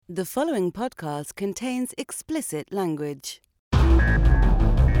The following podcast contains explicit language.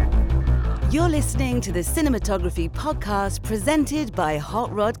 You're listening to the Cinematography Podcast presented by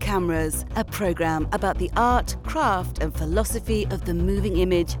Hot Rod Cameras, a program about the art, craft, and philosophy of the moving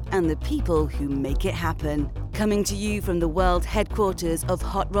image and the people who make it happen. Coming to you from the world headquarters of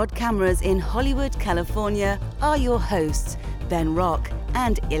Hot Rod Cameras in Hollywood, California, are your hosts, Ben Rock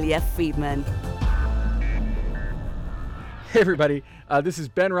and Ilya Friedman. Hey everybody, this is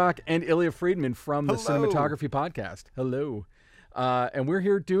Ben Rock and Ilya Friedman from the Hello. Cinematography Podcast. Hello. And we're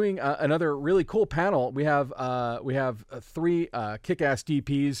here doing another really cool panel. We have three kick-ass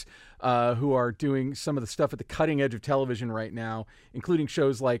DPs who are doing some of the stuff at the cutting edge of television right now, including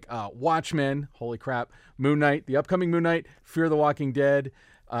shows like Watchmen, holy crap, Moon Knight, the upcoming Moon Knight, Fear the Walking Dead,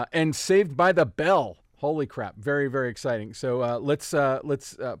 and Saved by the Bell. Holy crap, very, very exciting. So let's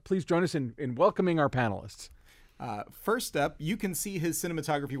please join us in welcoming our panelists. First up, you can see his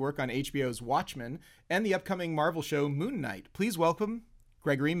cinematography work on HBO's Watchmen and the upcoming Marvel show Moon Knight. Please welcome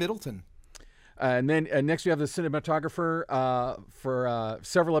Gregory Middleton. And then next we have the cinematographer for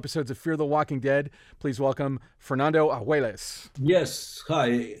several episodes of Fear the Walking Dead. Please welcome Fernando Argüelles. Yes,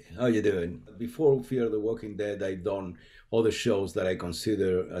 hi, how you doing? Before Fear the Walking Dead, I've done other shows that I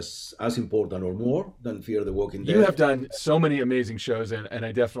consider as important or more than Fear the Walking Dead. You have done so many amazing shows, and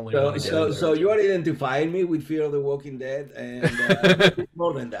I definitely want to get in there. So you are identifying me with Fear the Walking Dead, and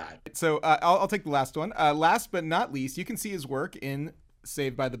more than that. So I'll take the last one. Last but not least, you can see his work in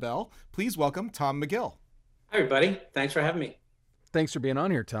Saved by the Bell. Please welcome Tom Magill. Hi, everybody. Thanks for having me. Thanks for being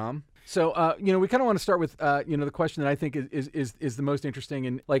on here, Tom. So, we kind of want to start with, the question that I think is the most interesting.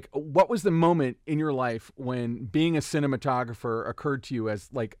 And like, what was the moment in your life when being a cinematographer occurred to you as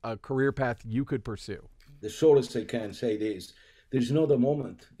like a career path you could pursue? The shortest I can say this, there's not a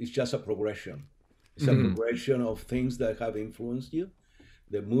moment. It's just a progression. It's a progression of things that have influenced you,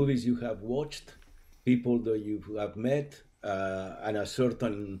 the movies you have watched, people that you have met, and a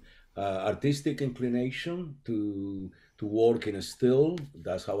certain artistic inclination to work in a still.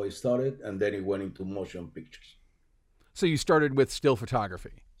 That's how I started, and then it went into motion pictures. So you started with still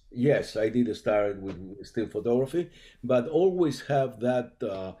photography? Yes, I did start with still photography, but always have that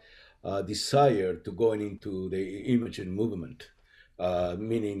desire to going into the image and movement,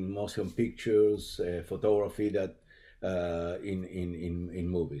 meaning motion pictures, photography that in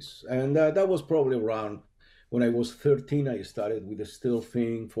movies. And that was probably around when I was 13. I started with the still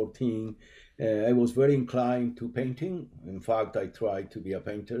thing. 14. I was very inclined to painting. In fact, I tried to be a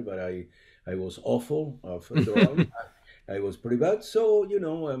painter, but I was awful further on. I was pretty bad. So,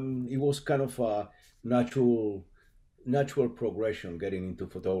 it was kind of a natural progression getting into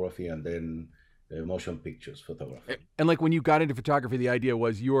photography and then motion pictures photography. And like when you got into photography, the idea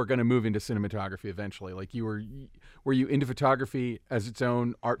was you were going to move into cinematography eventually. Like were you into photography as its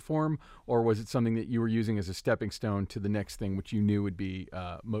own art form, or was it something that you were using as a stepping stone to the next thing, which you knew would be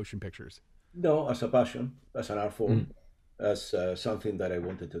motion pictures? No, as a passion, as an art form, as something that I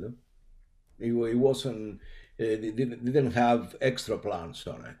wanted to do. It wasn't. It didn't have extra plans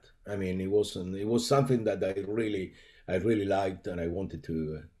on it. I mean, it wasn't. It was something that I really liked and I wanted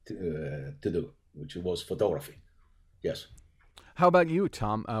to do, which was photography. Yes. How about you,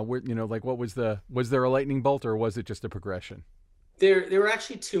 Tom? What was there a lightning bolt, or was it just a progression? There were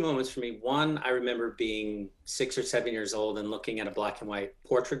actually two moments for me. One, I remember being 6 or 7 years old and looking at a black and white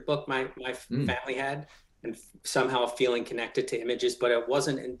portrait book my family had, and somehow feeling connected to images. But it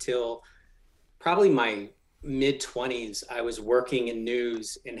wasn't until probably my mid-20s, I was working in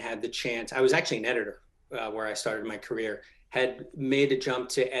news and had the chance. I was actually an editor where I started my career, had made a jump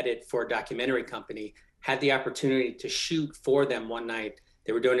to edit for a documentary company, had the opportunity to shoot for them one night.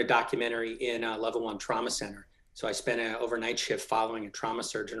 They were doing a documentary in a level 1 trauma center. So I spent an overnight shift following a trauma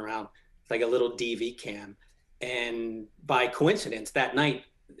surgeon around like a little DV cam. And by coincidence, that night,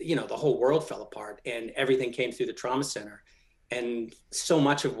 the whole world fell apart and everything came through the trauma center. And so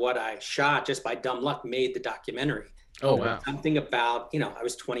much of what I shot, just by dumb luck, made the documentary. Oh, wow. Something about, I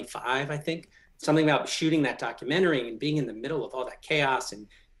was 25, I think. Something about shooting that documentary and being in the middle of all that chaos and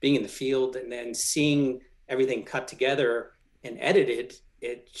being in the field and then seeing everything cut together and edited,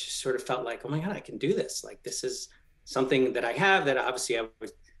 it just sort of felt like, oh my God, I can do this. Like, this is something that I have that obviously I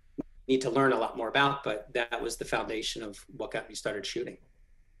would need to learn a lot more about, but that was the foundation of what got me started shooting.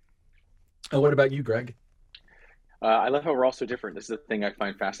 What about you, Greg? I love how we're all so different. This is the thing I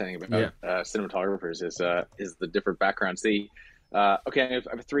find fascinating about cinematographers is the different backgrounds. Okay, I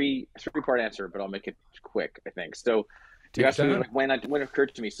have a three-part answer, but I'll make it quick, I think. So you asked me when it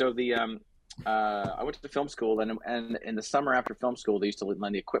occurred to me. So I went to film school, and in the summer after film school, they used to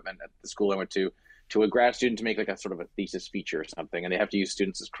lend the equipment at the school I went to to a grad student to make like a sort of a thesis feature or something, and they have to use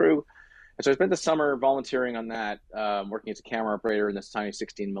students as crew. And so I spent the summer volunteering on that, working as a camera operator in this tiny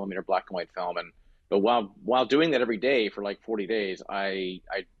 16 millimeter black and white film. But while doing that every day for like 40 days, I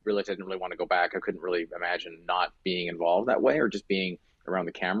realized I didn't really want to go back. I couldn't really imagine not being involved that way or just being around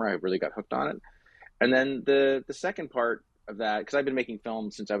the camera. I really got hooked on it. And then the second part of that, because I've been making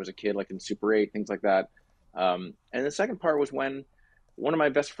films since I was a kid, like in Super 8, things like that. And the second part was when one of my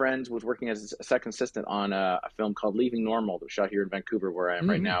best friends was working as a second assistant on a film called Leaving Normal that was shot here in Vancouver, where I am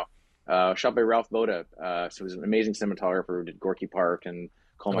right now. Shot by Ralph Boda. So he was an amazing cinematographer who did Gorky Park and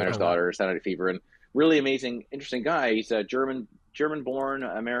Coal Miner's Daughter, Saturday Night Fever, and really amazing, interesting guy. He's a German-born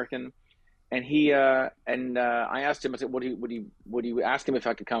American, and I asked him, I said, would you ask him if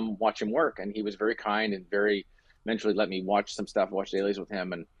I could come watch him work? And he was very kind and very eventually let me watch some stuff, watch dailies with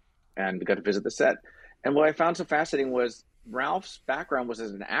him, and got to visit the set. And what I found so fascinating was Ralph's background was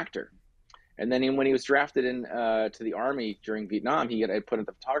as an actor. And then when he was drafted in to the Army during Vietnam, he had put in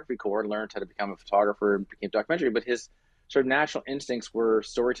the photography corps and learned how to become a photographer and became documentary. But his sort of natural instincts were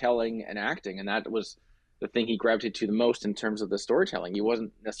storytelling and acting. And that was the thing he gravitated to the most in terms of the storytelling. He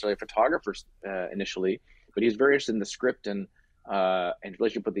wasn't necessarily a photographer initially, but he was very interested in the script and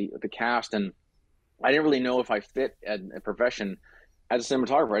relationship with the cast. And I didn't really know if I fit a profession as a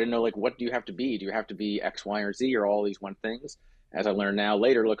cinematographer. I didn't know, like, what do you have to be? Do you have to be X, Y, or Z, or all these one things? As I learned now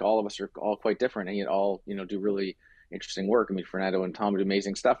later, look, all of us are all quite different, and yet all, do really interesting work. I mean, Fernando and Tom do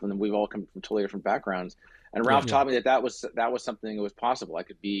amazing stuff, and then we've all come from totally different backgrounds. And Ralph taught me that was something that was possible. I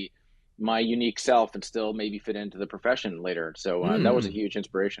could be my unique self and still maybe fit into the profession later. So that was a huge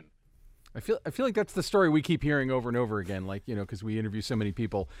inspiration. I feel like that's the story we keep hearing over and over again, like, because we interview so many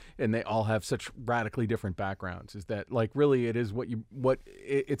people and they all have such radically different backgrounds, is that, like, really it is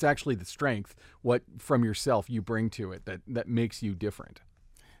it's actually the strength, what from yourself you bring to it that makes you different.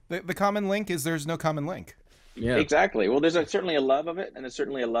 The common link is there's no common link. Yeah, exactly. Well, there's certainly a love of it, and there's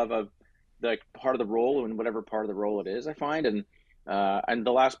certainly a love of the part of the role and whatever part of the role it is, I find. And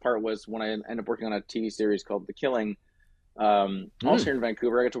the last part was when I ended up working on a TV series called The Killing. Also here in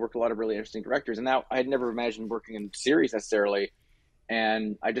Vancouver, I got to work with a lot of really interesting directors, and now I had never imagined working in series necessarily.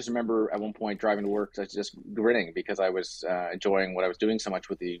 And I just remember at one point driving to work, I was just grinning because I was enjoying what I was doing so much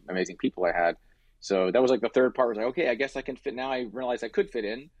with the amazing people I had. So that was like the third part. Was like, okay, I guess I can fit now. I realized I could fit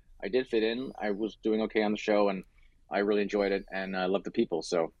in. I did fit in. I was doing okay on the show, and I really enjoyed it, and I loved the people.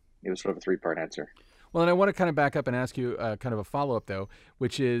 So it was sort of a three-part answer. Well, and I want to kind of back up and ask you kind of a follow-up, though,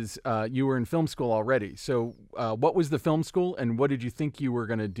 which is you were in film school already. So what was the film school, and what did you think you were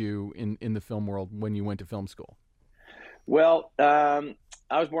going to do in the film world when you went to film school? Well, I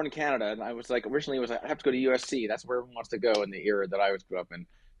was born in Canada, and I was like, originally it was I have to go to USC. That's where everyone wants to go in the era that I grew up in.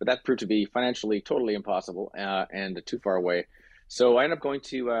 But that proved to be financially totally impossible and too far away. So I ended up going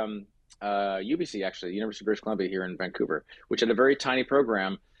to UBC, actually, University of British Columbia here in Vancouver, which had a very tiny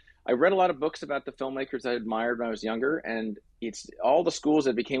program. I read a lot of books about the filmmakers I admired when I was younger, and it's all the schools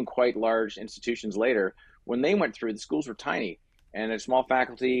that became quite large institutions later. When they went through, the schools were tiny and a small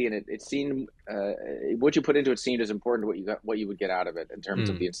faculty, and it seemed what you put into it seemed as important to what you would get out of it in terms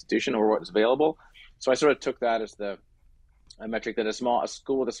of the institution or what was available. So I sort of took that as a metric that a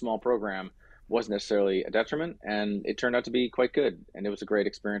school with a small program wasn't necessarily a detriment, and it turned out to be quite good. And it was a great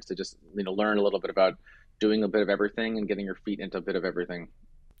experience to just learn a little bit about doing a bit of everything and getting your feet into a bit of everything.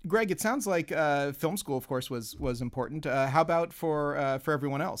 Greg, it sounds like film school, of course, was important. How about for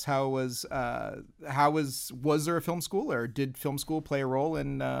everyone else? Was there a film school, or did film school play a role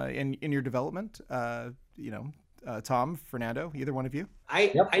in your development? Tom, Fernando, either one of you? I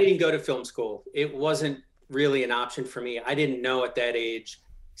didn't go to film school. It wasn't really an option for me. I didn't know at that age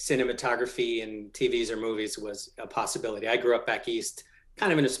cinematography and TVs or movies was a possibility. I grew up back east,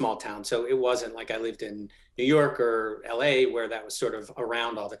 kind of in a small town, so it wasn't like I lived in New York or LA where that was sort of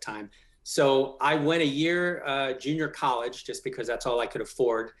around all the time. So I went a year junior college just because that's all I could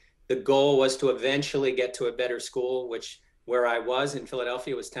afford. The goal was to eventually get to a better school, which where I was in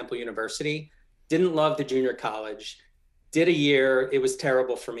Philadelphia was Temple University. Didn't love the junior college. Did a year. It was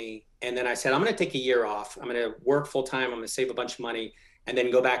terrible for me. And then I said, I'm going to take a year off. I'm going to work full time. I'm going to save a bunch of money and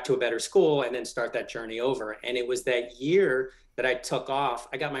then go back to a better school and then start that journey over. And it was that year that I took off.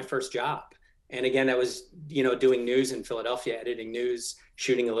 I got my first job. And again, that was, doing news in Philadelphia, editing news,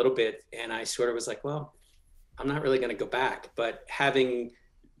 shooting a little bit. And I sort of was like, well, I'm not really going to go back. But having,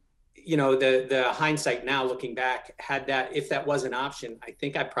 the hindsight now looking back, if that was an option, I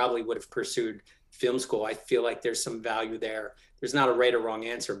think I probably would have pursued film school. I feel like there's some value there. There's not a right or wrong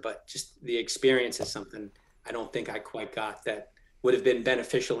answer, but just the experience is something I don't think I quite got that would have been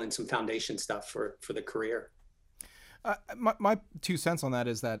beneficial in some foundation stuff for the career. My 2 cents on that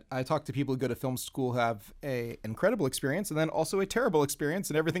is that I talk to people who go to film school who have a incredible experience and then also a terrible experience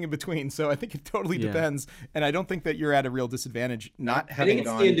and everything in between. So I think it totally depends. And I don't think that you're at a real disadvantage not having I think it's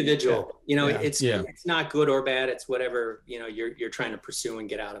gone. the individual. Yeah. You know, it's not good or bad. It's whatever, you know, you're trying to pursue and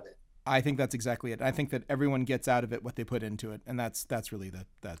get out of it. I think that's exactly it. I think that everyone gets out of it what they put into it, and that's really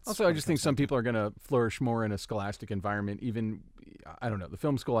that's. Also, I just think some people are going to flourish more in a scholastic environment. Even, I don't know, the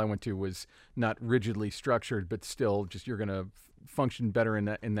film school I went to was not rigidly structured, but still, just you're going to function better in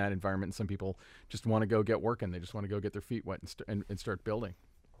that environment. And some people just want to go get working. They just want to go get their feet wet and start building.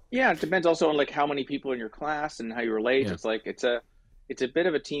 Yeah, it depends also on like how many people in your class and how you relate. Yeah. It's like it's a bit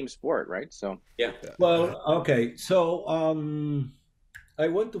of a team sport, right? So yeah. Well, okay, so. I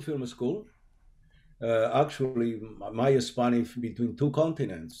went to film school. Actually, my span is between 2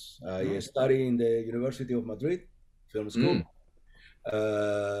 continents. I studied in the University of Madrid film school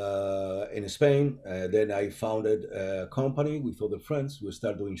in Spain. Then I founded a company with other friends. We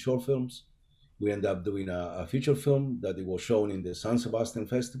started doing short films. We ended up doing a feature film that it was shown in the San Sebastian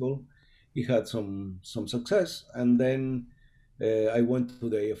Festival. It had some success. And then I went to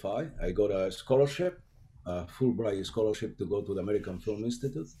the AFI. I got a scholarship. A Fulbright scholarship to go to the American Film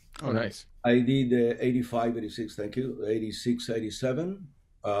Institute. Oh, nice. I did 85, 86, thank you, 86, 87.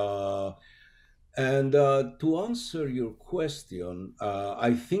 And to answer your question,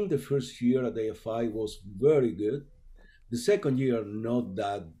 I think the first year at AFI was very good. The second year, not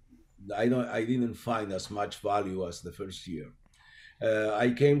that, I didn't find as much value as the first year.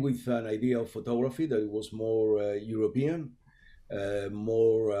 I came with an idea of photography that was more European.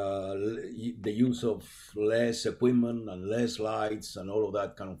 More the use of less equipment and less lights and all of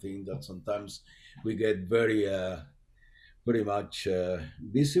that kind of thing that sometimes we get very much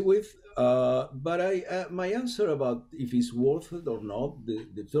busy with. But my answer about if it's worth it or not,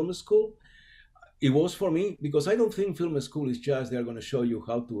 the film school, it was for me, because I don't think film school is just they're going to show you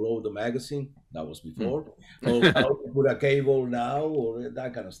how to load the magazine. That was before. Or how to put a cable now or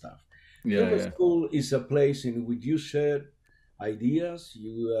that kind of stuff. Film school is a place in which you share ideas,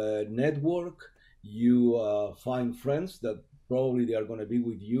 you network, you find friends that probably they are going to be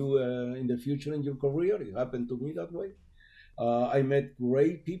with you in the future in your career. It happened to me that way. I met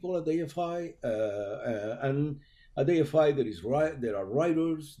great people at AFI, and at AFI there are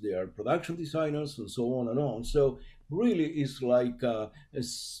writers, there are production designers, and so on and on. So really, it's like a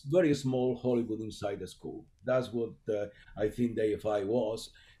very small Hollywood inside the school. That's what I think the AFI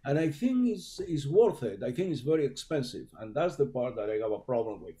was. And I think it's worth it. I think it's very expensive. And that's the part that I have a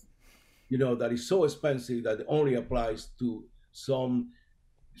problem with. You know, that is so expensive that it only applies to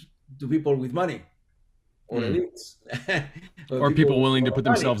people with money or elites. or people willing to put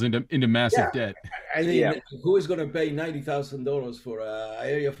themselves into massive debt. I mean, who is going to pay $90,000 for a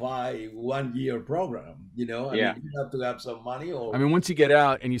AFI 1-year program? You know, I mean, you have to have some money. Or I mean, once you get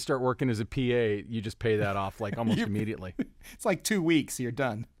out and you start working as a PA, you just pay that off like almost immediately. It's like 2 weeks, you're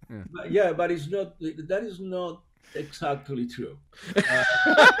done. But it's not. That is not exactly true.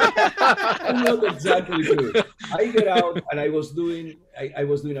 Not exactly true. I get out and I was doing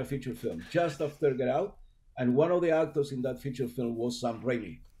a feature film just after Get Out, and one of the actors in that feature film was Sam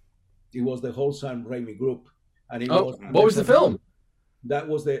Raimi. It was the whole Sam Raimi group, and what was the film? That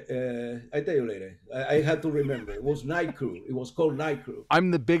was I tell you later. I had to remember. It was Night Crew. It was called Night Crew. I'm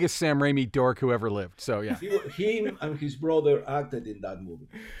the biggest Sam Raimi dork who ever lived. So yeah. Him and his brother acted in that movie.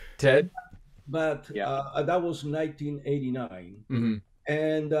 Ted? But that was 1989. Mm-hmm.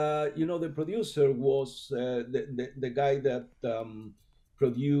 And, the producer was the guy that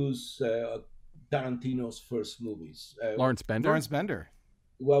produced Tarantino's first movies. Lawrence Bender? Lawrence Bender.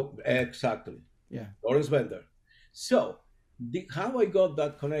 Well, exactly. Yeah. Lawrence Bender. So how I got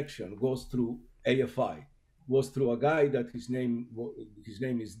that connection goes through AFI, was through a guy that his name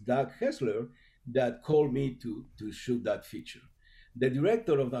is Doug Hessler, that called me to shoot that feature. The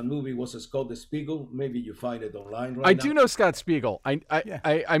director of that movie was Scott Spiegel. Maybe you find it online right now. I do know Scott Spiegel. I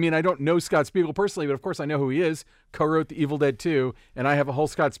mean, I don't know Scott Spiegel personally, but of course I know who he is. Co-wrote The Evil Dead 2, and I have a whole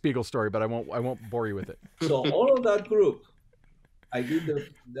Scott Spiegel story, but I won't bore you with it. So all of that group, I did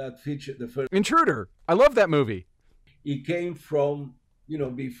that feature, the first Intruder. I love that movie. It came from,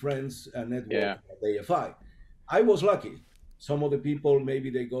 be friends and network at AFI. I was lucky. Some of the people, maybe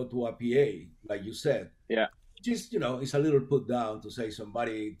they go to a PA, like you said. Yeah. Just, it's a little put down to say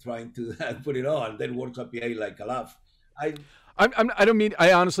somebody trying to put it on, then works a PA like a laugh. I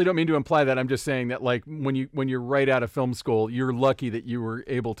honestly don't mean to imply that. I'm just saying that, like, when you're right out of film school, you're lucky that you were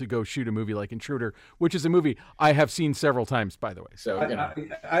able to go shoot a movie like Intruder, which is a movie I have seen several times, by the way. So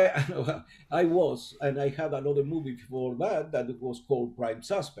I was, and I had another movie before that was called Prime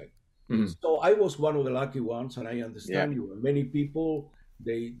Suspect. So I was one of the lucky ones, and I understand you. Many people,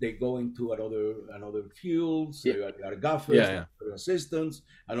 they go into another fields. They are gaffers, they are assistants,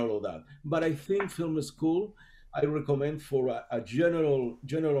 and all of that. But I think film school, I recommend for a general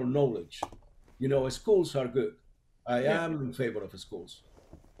knowledge. Schools are good. I am in favor of schools.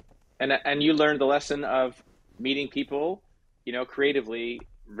 And you learned the lesson of meeting people, creatively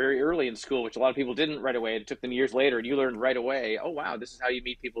very early in school, which a lot of people didn't right away. It took them years later, and you learned right away, oh wow, this is how you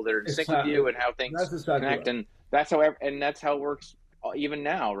meet people that are in sync with you and how things connect. Right. And that's how it works even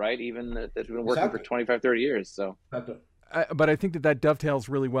now, right? Even that we've been working for 25, 30 years. So. But I think that dovetails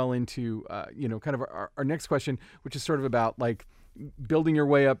really well into, kind of our next question, which is sort of about like building your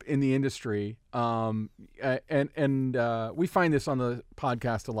way up in the industry. And we find this on the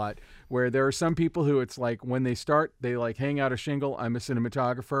podcast a lot, where there are some people who it's like when they start, they like hang out a shingle. I'm a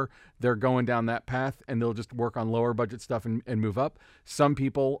cinematographer. They're going down that path and they'll just work on lower budget stuff and move up. Some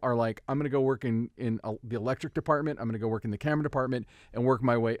people are like, I'm going to go work in the electric department. I'm going to go work in the camera department and work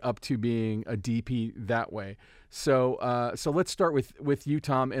my way up to being a DP that way. So let's start with you,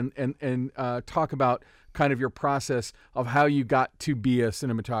 Tom, and talk about kind of your process of how you got to be a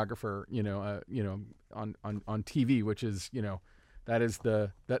cinematographer, on TV, which is,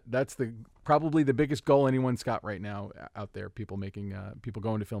 that's probably the biggest goal anyone's got right now out there. People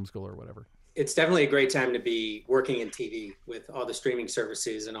going to film school or whatever. It's definitely a great time to be working in TV with all the streaming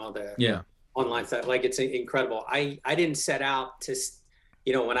services and all the online stuff. Like, it's incredible. I didn't set out to,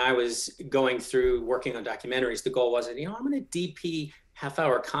 when I was going through working on documentaries, the goal wasn't, I'm going to DP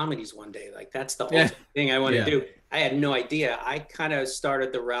half-hour comedies one day. Like, that's the whole thing I want to do. I had no idea. I kind of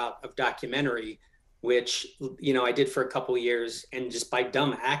started the route of documentary, which, I did for a couple of years, and just by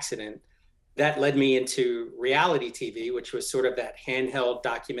dumb accident, that led me into reality TV, which was sort of that handheld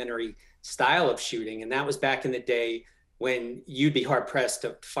documentary style of shooting. And that was back in the day when you'd be hard pressed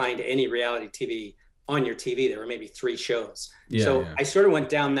to find any reality TV on your TV. There were maybe 3 shows. I sort of went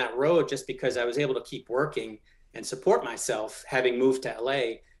down that road just because I was able to keep working and support myself, having moved to LA.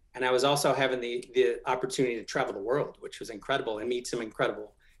 And I was also having the opportunity to travel the world, which was incredible, and meet some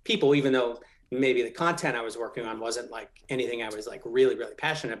incredible people, even though maybe the content I was working on wasn't like anything I was like really, really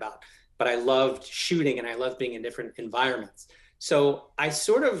passionate about. But I loved shooting and I loved being in different environments. So I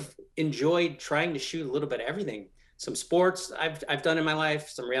sort of enjoyed trying to shoot a little bit of everything. Some sports I've done in my life,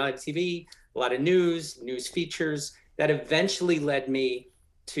 some reality TV, a lot of news features, that eventually led me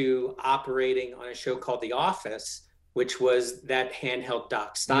to operating on a show called The Office, which was that handheld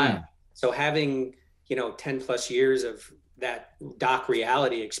doc style. So having, 10 plus years of that doc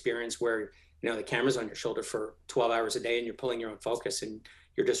reality experience where, the camera's on your shoulder for 12 hours a day and you're pulling your own focus and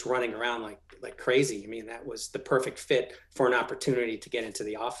you're just running around like crazy. I mean, that was the perfect fit for an opportunity to get into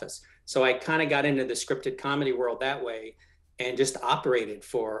The Office. So I kind of got into the scripted comedy world that way and just operated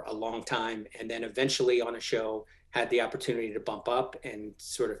for a long time. And then eventually on a show had the opportunity to bump up and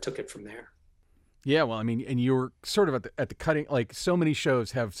sort of took it from there. Yeah, well, I mean, and you were sort of at the cutting, like so many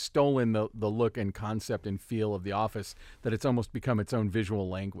shows have stolen the look and concept and feel of The Office that it's almost become its own visual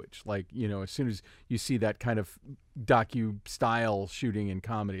language. Like, as soon as you see that kind of docu-style shooting in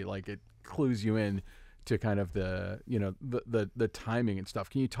comedy, like it clues you in to kind of the timing and stuff.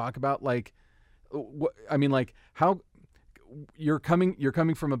 Can you talk about how you're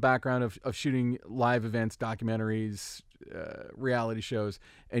coming from a background of shooting live events, documentaries, reality shows,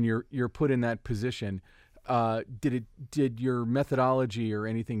 and you're put in that position. Did your methodology or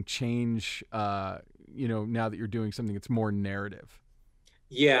anything change, now that you're doing something that's more narrative?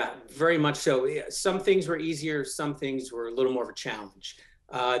 Yeah, very much so. Some things were easier. Some things were a little more of a challenge.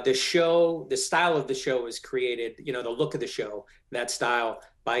 The style of the show was created, the look of the show, that style,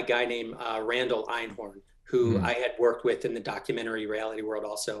 by a guy named Randall Einhorn, who I had worked with in the documentary reality world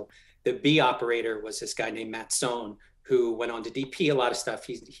also. The B operator was this guy named Matt Sohn, who went on to DP a lot of stuff.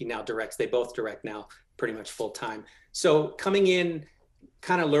 He now directs. They both direct now pretty much full time. So coming in,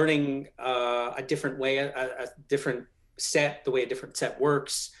 kind of learning a different way, a different set, the way a different set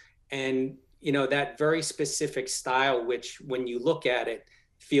works. And, that very specific style, which when you look at it,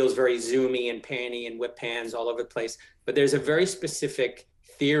 feels very zoomy and panny and whip pans all over the place. But there's a very specific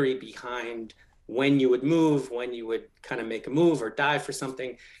theory behind when you would move, when you would kind of make a move or dive for something.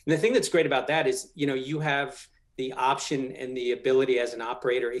 And the thing that's great about that is, you have the option and the ability as an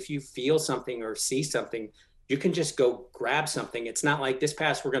operator, if you feel something or see something, you can just go grab something. It's not like this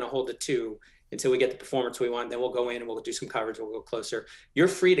pass, we're going to hold it 2 until we get the performance we want. Then we'll go in and we'll do some coverage. We'll go closer. You're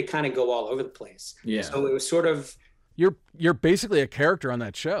free to kind of go all over the place. Yeah. So it was sort of, you're basically a character on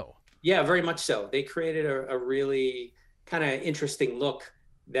that show. Yeah, very much so. They created a really kind of interesting look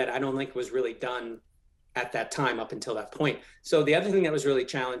that I don't think was really done at that time up until that point. So the other thing that was really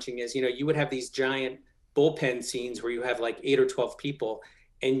challenging is, you would have these giant bullpen scenes where you have like 8 or 12 people,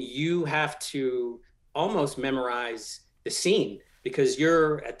 and you have to almost memorize the scene because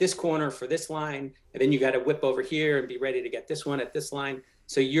you're at this corner for this line, and then you got to whip over here and be ready to get this one at this line.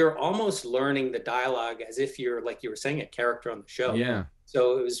 So you're almost learning the dialogue as if you're, like you were saying, a character on the show. Yeah.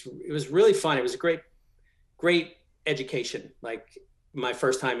 So it was really fun. It was a great education, like my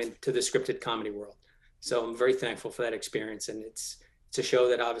first time into the scripted comedy world. So I'm very thankful for that experience. And it's a show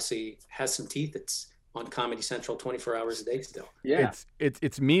that obviously has some teeth. It's on Comedy Central 24 hours a day still. Yeah.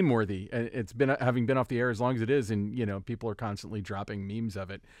 It's meme worthy. It's been, having been off the air as long as it is, and people are constantly dropping memes of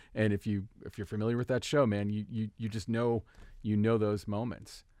it. And if you're familiar with that show, man, you just know those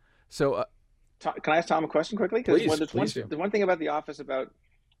moments. So can I ask Tom a question quickly? Please do. The one thing about The Office, about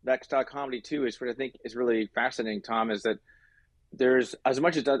that style comedy too, is what I think is really fascinating, Tom, is that there's, as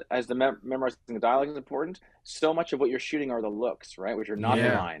much as the memorizing the dialogue is important, so much of what you're shooting are the looks, right? Which are not the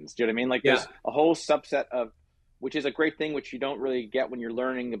lines. Do you know what I mean? Like there's a whole subset of, which is a great thing, which you don't really get when you're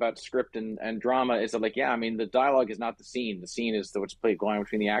learning about script and drama, is that, like, I mean, the dialogue is not the scene. The scene is what's going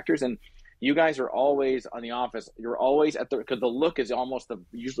between the actors. And you guys are always on The Office. You're always because the look is almost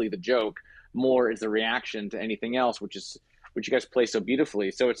usually the joke. More is the reaction to anything else, which you guys play so beautifully.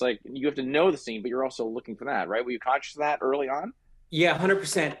 So it's like you have to know the scene, but you're also looking for that, right? Were you conscious of that early on? Yeah,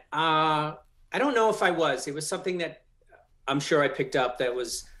 100%. I don't know if I was. It was something that I'm sure I picked up that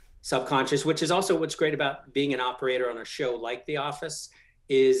was subconscious, which is also what's great about being an operator on a show like The Office,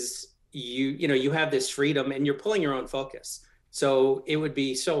 is you have this freedom and you're pulling your own focus. So it would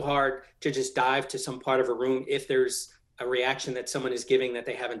be so hard to just dive to some part of a room if there's a reaction that someone is giving that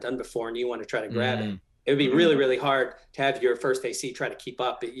they haven't done before and you want to try to grab it. It would be really, really hard to have your first AC try to keep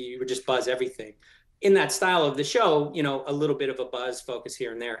up. You would just buzz everything. In that style of the show, a little bit of a buzz focus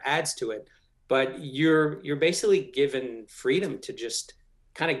here and there adds to it, but you're basically given freedom to just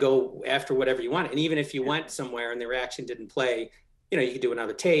kind of go after whatever you want. And even if you went somewhere and the reaction didn't play, you could do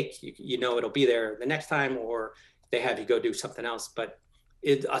another take, it'll be there the next time, or they have you go do something else. But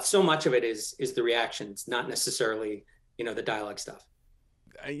so much of it is the reactions, not necessarily, the dialogue stuff.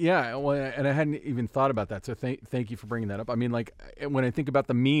 Yeah, well, and I hadn't even thought about that. So thank you for bringing that up. I mean, like, when I think about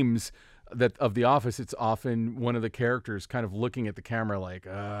the memes of The Office, it's often one of the characters kind of looking at the camera like,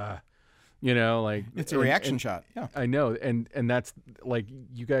 like it's a reaction shot. Yeah, I know, and that's, like,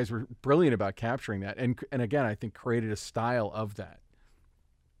 you guys were brilliant about capturing that, and again, I think created a style of that.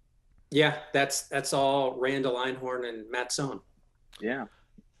 Yeah, that's all Randall Einhorn and Matt Sohn. Yeah.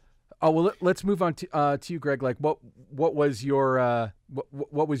 Oh, well, let's move on to you, Greg. Like, what was your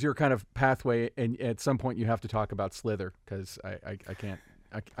what was your kind of pathway? And at some point, you have to talk about Slither, because I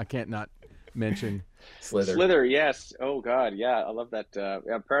can't not mention Slither. Slither, yes. Oh God, yeah, I love that.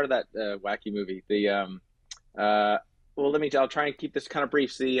 I'm proud of that wacky movie. I'll try and keep this kind of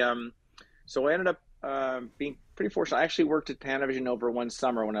brief. So I ended up being pretty fortunate. I actually worked at Panavision over one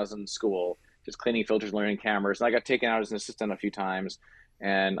summer when I was in school, just cleaning filters, learning cameras. And I got taken out as an assistant a few times.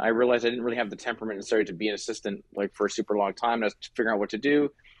 And I realized I didn't really have the temperament necessary to be an assistant, like, for a super long time. And I was figuring out what to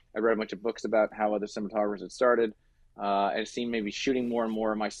do. I read a bunch of books about how other cinematographers had started. And it seemed maybe shooting more and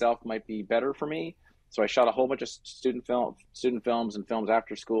more myself might be better for me. So I shot a whole bunch of student films and films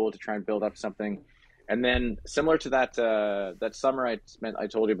after school to try and build up something. And then, similar to that summer I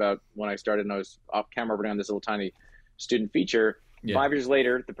told you about, when I started and I was off camera working on this little tiny student feature. Yeah. 5 years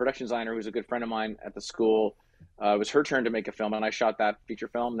later, the production designer, who's a good friend of mine at the school, it was her turn to make a film, and I shot that feature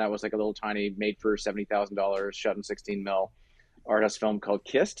film. That was like a little tiny, made for $70,000, shot in 16 mil art house film called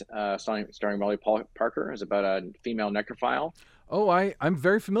Kissed, starring Molly Parker. It's about a female necrophile. Oh, I'm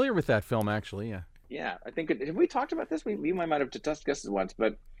very familiar with that film, actually. Yeah. Yeah, I think have we talked about this? We might have discussed this once,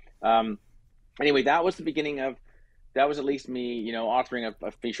 but anyway, that was the beginning of. That was at least me, authoring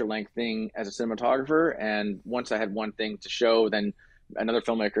a feature-length thing as a cinematographer. And once I had one thing to show, then another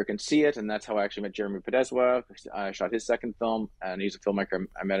filmmaker can see it, and that's how I actually met Jeremy Podeswa. I shot his second film, and he's a filmmaker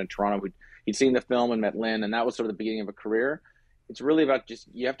I met in Toronto. He'd seen the film and met Lynn, and that was sort of the beginning of a career. It's really about just,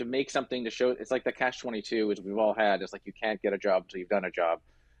 you have to make something to show. It's like the catch-22, which we've all had. It's like you can't get a job until you've done a job.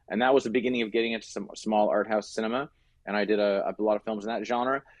 And that was the beginning of getting into some small art house cinema, and I did a lot of films in that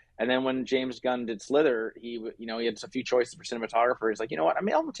genre. And then when James Gunn did Slither, he had a few choices for cinematographer. He's like, you know what? I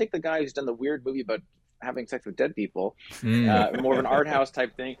mean, I'll take the guy who's done the weird movie about having sex with dead people, more of an art house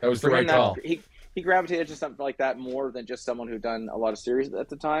type thing. That was the right call. He gravitated to something like that more than just someone who'd done a lot of series at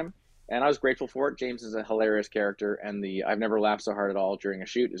the time. And I was grateful for it. James is a hilarious character, and I've never laughed so hard at all during a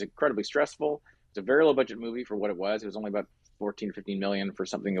shoot. It was incredibly stressful. It's a very low budget movie for what it was. It was only about 14 or 15 million for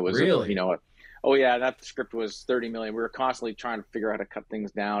something that was, really? Oh yeah, that script was 30 million. We were constantly trying to figure out how to cut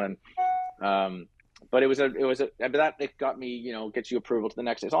things down. And but it got me, gets you approval to the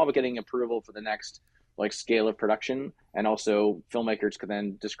next. It's all about getting approval for the next like scale of production, and also filmmakers can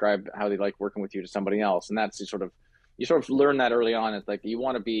then describe how they like working with you to somebody else, and that's you sort of learn that early on. It's like I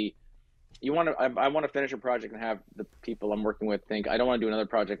want to finish a project and have the people I'm working with think I don't want to do another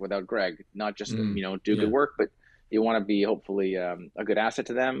project without Greg, not just do good work, but you want to be hopefully a good asset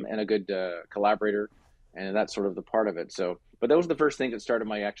to them and a good collaborator, and that's sort of the part of it. So, but that was the first thing that started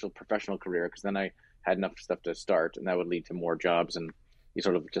my actual professional career, because then I had enough stuff to start, and that would lead to more jobs, and you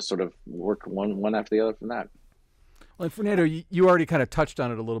sort of work one after the other from that. Well, and Fernando, you already kind of touched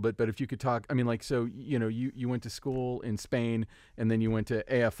on it a little bit, but if you could talk, I mean, like, so, you went to school in Spain, and then you went to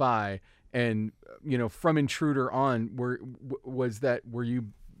AFI, and, from Intruder on, were you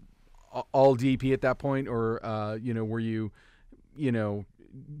all DP at that point, or, were you,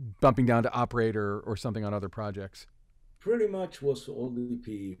 bumping down to operator or something on other projects? Pretty much was all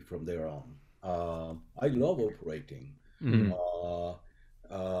DP from there on. I love operating. Mm-hmm.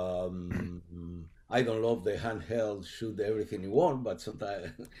 I don't love the handheld shoot everything you want, but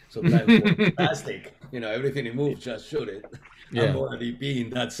sometimes it's plastic. Everything you move, just shoot it. Yeah. I'm more a DP in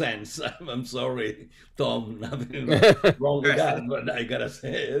that sense. I'm sorry, Tom, nothing wrong with that, but I gotta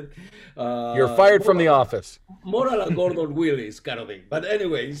say it. You're fired from the office. More like Gordon Willis kind of thing. But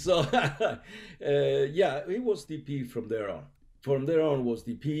anyway, so it was DP from there on. From there on was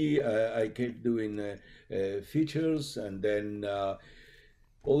DP. I kept doing features, and then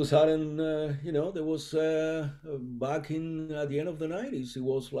all of a sudden, there was back at the end of the 90s, it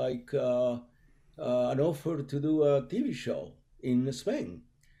was like an offer to do a TV show in Spain,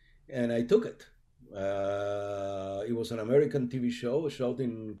 and I took it. It was an American TV show shot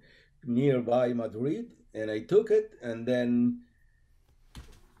in nearby Madrid, and I took it, and then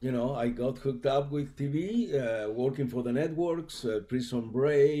I got hooked up with TV, working for the networks, Prison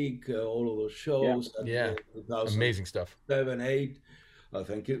Break, all of those shows. Yeah. Amazing stuff. 7, 8.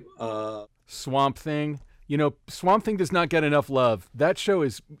 Thank you. Swamp Thing. Swamp Thing does not get enough love. That show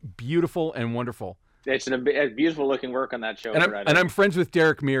is beautiful and wonderful. It's a beautiful looking work on that show. And I'm friends with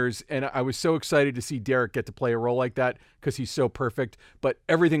Derek Mears, and I was so excited to see Derek get to play a role like that because he's so perfect. But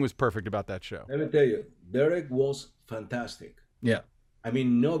everything was perfect about that show. Let me tell you, Derek was fantastic. Yeah. I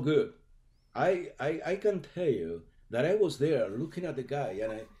mean, no good. I can tell you that I was there looking at the guy,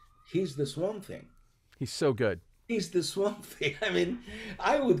 and he's the Swamp Thing. He's so good. He's the Swamp Thing. I mean,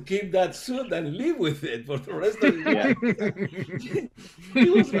 I would keep that suit and live with it for the rest of his life. He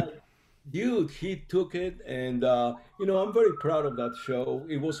was like, dude, he took it, and I'm very proud of that show.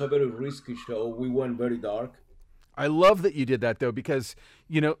 It was a very risky show. We went very dark. I love that you did that, though, because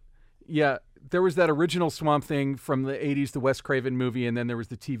there was that original Swamp Thing from the 80s, the Wes Craven movie, and then there was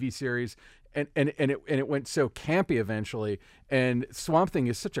the TV series, and it went so campy eventually. And Swamp Thing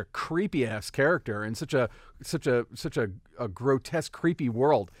is such a creepy ass character and such a grotesque, creepy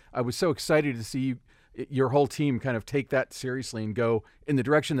world. I was so excited to see your whole team kind of take that seriously and go in the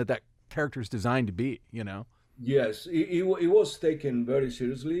direction that character is designed to be. Yes, it was taken very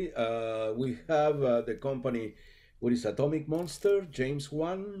seriously. We have the company. What is Atomic Monster? James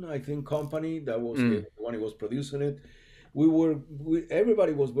Wan, I think, company that was the one who was producing it.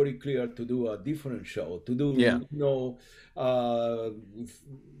 Everybody was very clear to do a different show. To do, it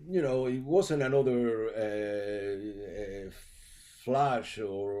wasn't another Flash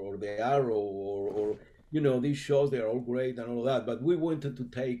or the Arrow or these shows. They are all great and all of that, but we wanted to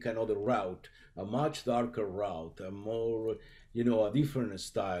take another route, a much darker route, a more a different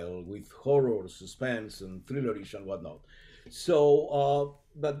style with horror, suspense, and thrillerish and whatnot. So,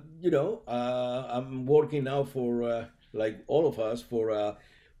 I'm working now for, like all of us, for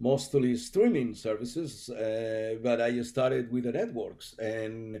mostly streaming services, but I started with the networks.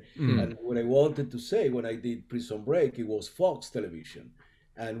 And what I wanted to say when I did Prison Break, it was Fox Television.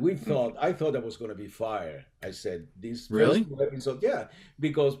 And I thought I was going to be fired. I said, this really? First episode, yeah,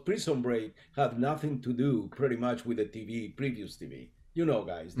 because Prison Break had nothing to do pretty much with the previous TV.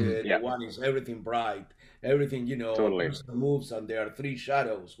 Guys, the one is everything bright, everything, totally. Person moves and there are 3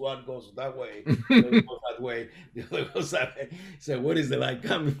 shadows. One goes that way, the other goes that way, the other goes that way. So what is the light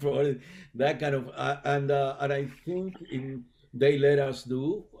coming from? That kind of, and I think they let us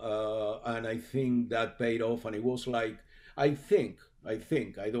do, and I think that paid off. And it was like, I think, I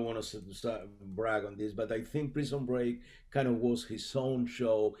don't want to brag on this, but I think Prison Break kind of was his own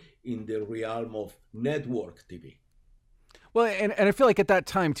show in the realm of network TV. Well, and I feel like at that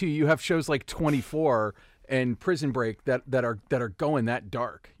time too, you have shows like 24 and Prison Break that are going that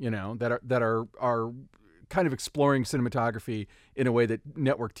dark, that are kind of exploring cinematography in a way that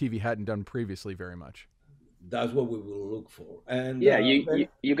network TV hadn't done previously very much. That's what we will look for. And yeah,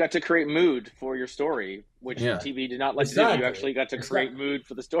 you got to create mood for your story, which TV did not let you do. You actually got to create mood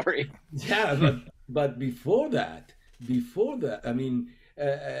for the story. Yeah, but before that, I mean,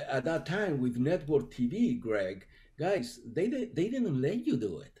 at that time with network TV, Greg, guys, they didn't let you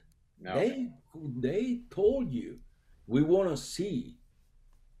do it. No. They told you, we want to see.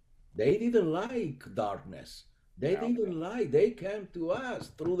 They didn't like darkness. They didn't like. They came to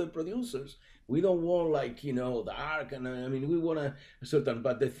us through the producers. We don't want dark, and I mean we want a certain.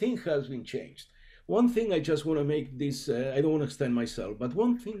 But the thing has been changed. One thing I just want to make this. I don't want to extend myself, but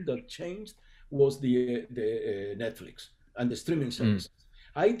one thing that changed was the Netflix and the streaming services.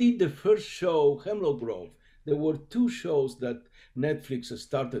 I did the first show, Hemlock Grove. There were two shows that Netflix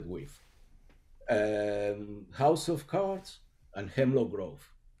started with, House of Cards and Hemlock Grove.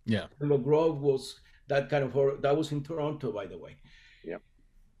 Yeah, Hemlock Grove was that kind of horror. That was in Toronto, by the way. Yeah.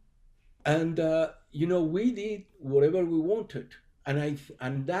 And we did whatever we wanted,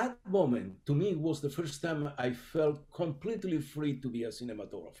 and that moment to me was the first time I felt completely free to be a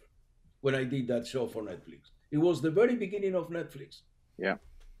cinematographer when I did that show for Netflix. It was the very beginning of Netflix. Yeah.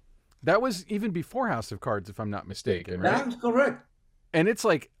 That was even before House of Cards, if I'm not mistaken, right? That's correct. And it's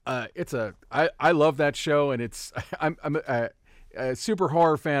like, I love that show, and I'm a super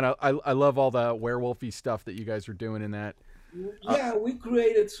horror fan. I love all the werewolfy stuff that you guys are doing in that. Yeah, we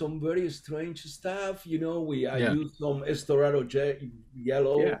created some very strange stuff. I used some Estorado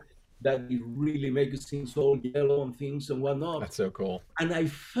yellow that it really makes things all yellow and things and whatnot. That's so cool. And I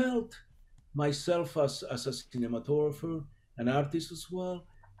felt myself as a cinematographer, an artist as well,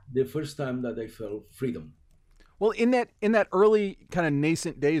 the first time that I felt freedom. Well, in that early kind of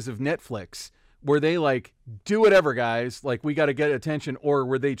nascent days of Netflix, were they like, do whatever, guys, like we got to get attention, or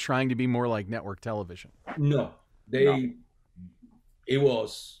were they trying to be more like network television? No, it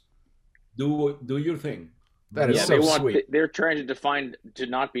was do your thing. That is so sweet. They're trying to define to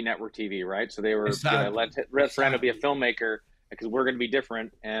not be network TV, right? So they were let Fernando be a filmmaker because we're going to be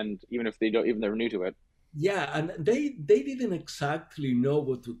different, and even if they're new to it. Yeah, and they didn't exactly know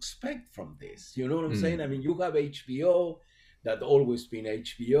what to expect from this. You know what I'm saying? I mean, you have HBO, that always been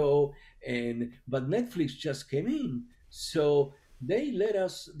HBO, but Netflix just came in, so they let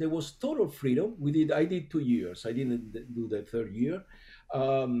us. There was total freedom. I did 2 years. I didn't do the third year,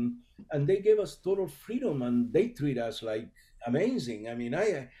 and they gave us total freedom, and they treat us like amazing. I mean,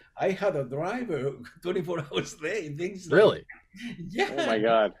 I had a driver 24 hours a day. Things really. Yeah. Oh my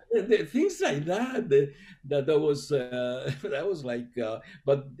God. Things like that. That was like.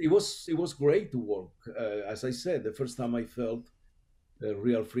 But it was great to work. As I said, the first time I felt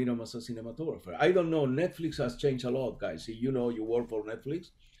real freedom as a cinematographer. I don't know. Netflix has changed a lot, guys. You work for Netflix.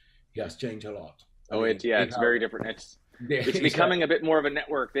 It has changed a lot. It's very different. It's becoming a bit more of a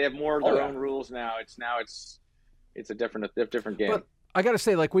network. They have more of their own rules now. It's a different game. But I got to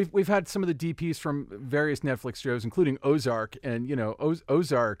say, like we've had some of the DPs from various Netflix shows, including Ozark, and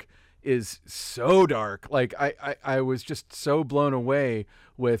Ozark is so dark. Like I was just so blown away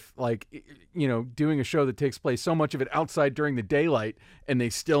with doing a show that takes place so much of it outside during the daylight, and they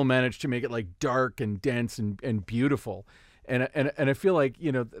still manage to make it like dark and dense and beautiful. And I feel like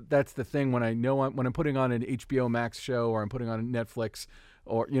that's the thing when I'm putting on an HBO Max show or I'm putting on Netflix.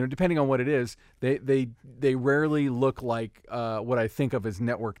 Or depending on what it is, they rarely look like what I think of as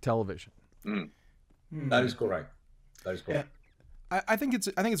network television. That is correct. Yeah. I think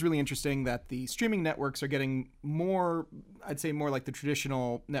it's really interesting that the streaming networks are getting more, I'd say more like the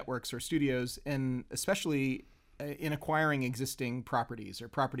traditional networks or studios, and especially in acquiring existing properties or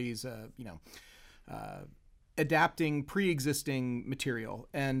properties, adapting pre-existing material.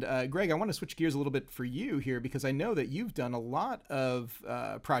 And Greg, I want to switch gears a little bit for you here, because I know that you've done a lot of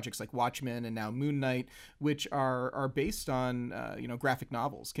projects like Watchmen and now Moon Knight, which are based on graphic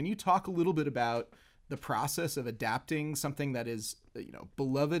novels. Can you talk a little bit about the process of adapting something that is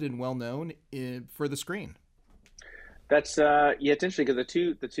beloved and well known for the screen? That's it's interesting because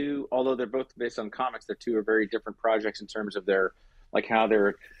the two, although they're both based on comics, the two are very different projects in terms of their how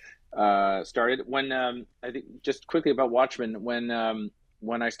they're started. When I think just quickly about Watchmen, when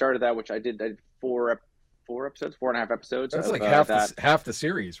I started that, which I did 4 episodes, 4.5 episodes. That's like half the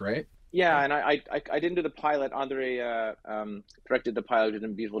series, right? Yeah, and I didn't do the pilot. Andre directed the pilot, did a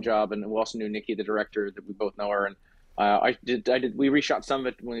beautiful job, and we also knew Nikki, the director, that we both know her, and we reshot some of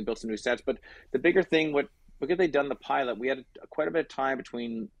it when we built some new sets. But the bigger thing, because they'd done the pilot, we had quite a bit of time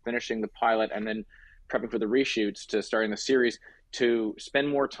between finishing the pilot and then prepping for the reshoots to starting the series, to spend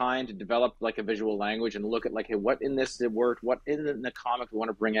more time to develop like a visual language and look at hey, what in this worked, what in the comic we want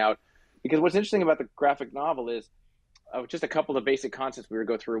to bring out. Because what's interesting about the graphic novel is just a couple of basic concepts we would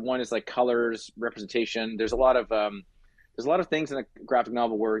go through. One is like colors, representation. There's a lot of things in a graphic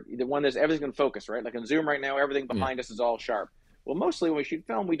novel where there's everything's in focus, right? Like in Zoom right now, everything behind us is all sharp. Well, mostly when we shoot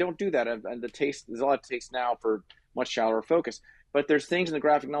film, we don't do that, and there's a lot of taste now for much shallower focus. But there's things in the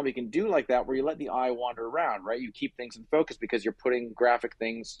graphic novel you can do like that where you let the eye wander around, right? You keep things in focus because you're putting graphic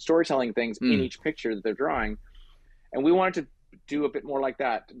things, storytelling things in each picture that they're drawing. And we wanted to do a bit more like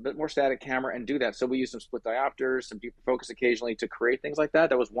that, a bit more static camera and do that. So we used some split diopters, some deeper focus occasionally to create things like that.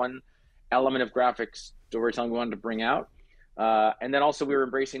 That was one element of graphics storytelling we wanted to bring out. And then also we were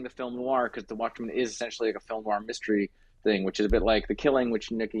embracing the film noir because The Watchmen is essentially like a film noir mystery thing, which is a bit like The Killing, which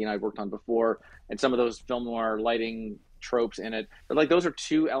Nikki and I worked on before, and some of those film noir lighting tropes in it. But like those are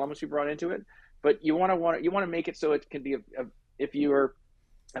two elements we brought into it. But you want to make it so it can be if you are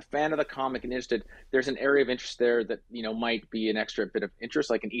a fan of the comic and interested, there's an area of interest there that might be an extra bit of interest,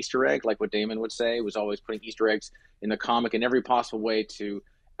 like an Easter egg, like what Damon would say, was always putting Easter eggs in the comic in every possible way to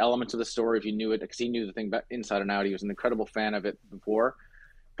elements of the story if you knew it, because he knew the thing inside and out. He was an incredible fan of it before.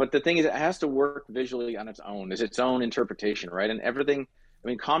 But the thing is, it has to work visually on its own, as its own interpretation, right? And everything,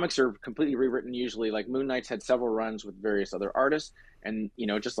 comics are completely rewritten usually. Like Moon Knight's had several runs with various other artists, and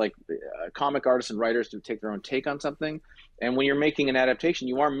just like comic artists and writers to take their own take on something. And when you're making an adaptation,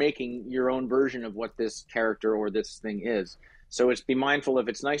 you are making your own version of what this character or this thing is. So be mindful of,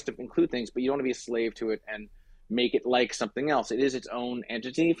 it's nice to include things, but you don't want to be a slave to it and make it like something else. It is its own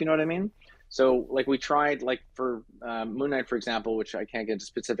entity, if you know what I mean. So like we tried, like for Moon Knight, for example, which I can't get into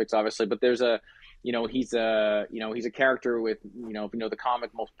specifics, obviously, but there's he's a character with, if you know the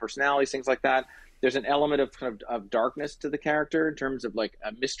comic, multiple personalities, things like that. There's an element of kind of darkness to the character in terms of like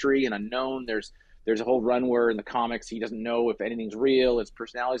a mystery and unknown. There's a whole run where in the comics he doesn't know if anything's real, his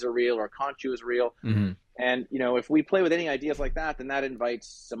personalities are real, or Khonshu is real. Mm-hmm. And if we play with any ideas like that, then that invites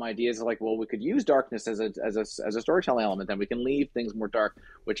some ideas like, well, we could use darkness as a storytelling element, then we can leave things more dark,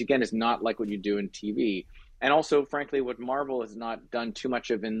 which again is not like what you do in TV. And also, frankly, what Marvel has not done too much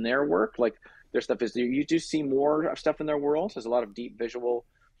of in their work, like their stuff is, you do see more stuff in their world. There's a lot of deep visual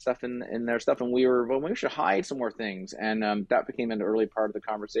stuff in their stuff, and we should hide some more things, and that became an early part of the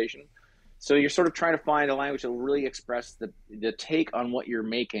conversation. So you're sort of trying to find a language that will really express the take on what you're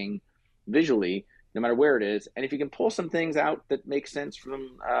making visually, no matter where it is. And if you can pull some things out that make sense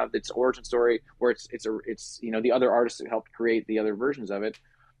from its origin story, where it's the other artists that helped create the other versions of it,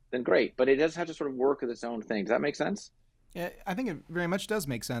 then great. But it does have to sort of work as its own thing. Does that make sense? Yeah, I think it very much does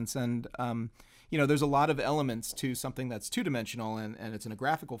make sense. And, there's a lot of elements to something that's two-dimensional and it's in a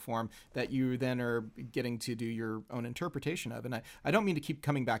graphical form that you then are getting to do your own interpretation of. And I don't mean to keep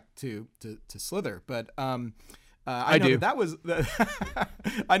coming back to Slither, but I know that was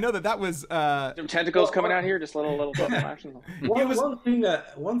I know that was some tentacles coming out here, just little action.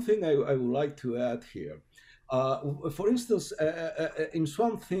 One thing I would like to add here. For instance, in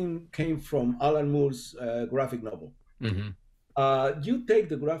Swamp Thing came from Alan Moore's graphic novel. Mm-hmm. You take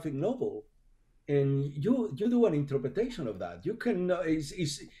the graphic novel and you do an interpretation of that. You can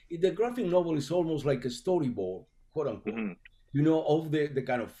the graphic novel is almost like a storyboard, quote unquote, mm-hmm. Of the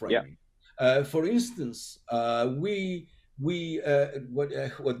kind of framing. Yeah. For instance, what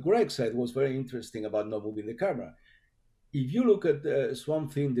Greg said was very interesting about not moving the camera. If you look at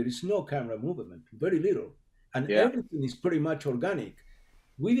Swamp Thing, there is no camera movement, very little, and everything is pretty much organic.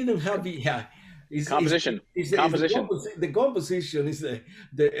 We didn't have composition. The composition is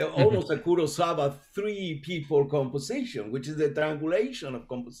the almost a Kurosawa 3 people composition, which is the triangulation of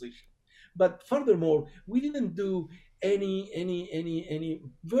composition. But furthermore, we didn't do any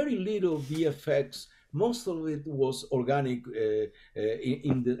very little VFX. Most of it was organic on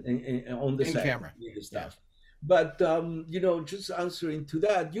the set, camera stuff. But just answering to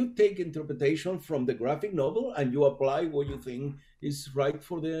that, you take interpretation from the graphic novel and you apply what you think is right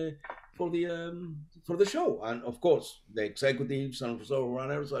for the show. And of course, the executives and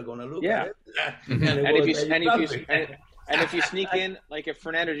showrunners are going to look at it. And if you sneak in, like if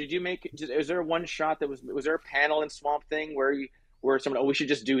Fernando, is there one shot that was there a panel in Swamp Thing where someone, we should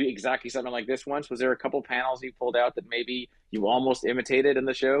just do exactly something like this once? Was there a couple panels you pulled out that maybe you almost imitated in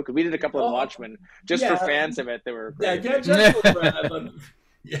the show? Because we did a couple of Watchmen just for fans of it. They were great.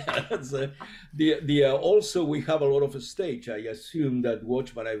 Also we have a lot of stage. I assume that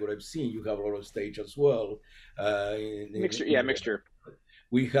Watchmen I would have seen, you have a lot of stage as well. Mixture.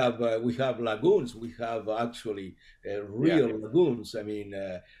 We have lagoons. We have actually real lagoons. I mean,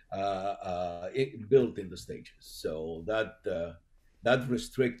 built in the stages. So that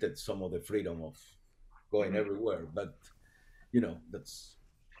restricted some of the freedom of going everywhere. But that's.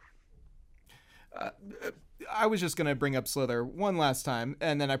 I was just going to bring up Slither one last time,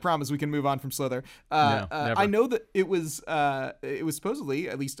 and then I promise we can move on from Slither. No, I know that it was supposedly,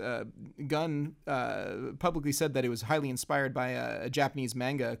 at least Gunn publicly said that it was highly inspired by a Japanese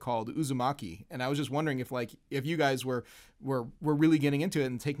manga called Uzumaki, and I was just wondering if you guys were really getting into it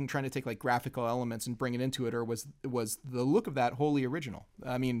and trying to take like graphical elements and bring it into it, or was the look of that wholly original?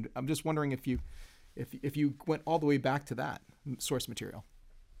 I mean, I'm just wondering if you went all the way back to that source material.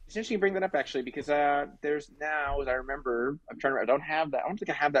 It's interesting you bring that up, actually, because there's now, as I remember, I don't think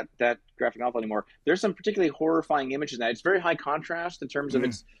I have that graphic novel anymore. There's some particularly horrifying images now. It's very high contrast in terms of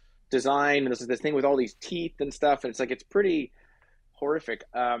its design. And this thing with all these teeth and stuff. And it's pretty horrific.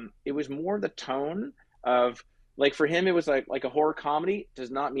 It was more the tone of, like, for him, it was like a horror comedy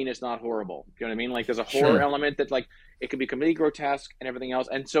does not mean it's not horrible. You know what I mean? Like, there's a horror element that, like, it can be completely grotesque and everything else.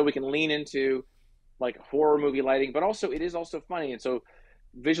 And so we can lean into, like, horror movie lighting, but also it is also funny. And so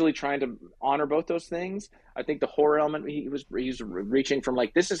visually trying to honor both those things. I think the horror element, he's reaching from,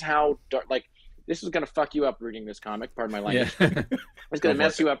 like, this is how dark, like, this is going to fuck you up reading this comic. Pardon my language. Yeah. It's going to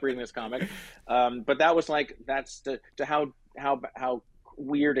mess you up reading this comic. But that was like, that's to how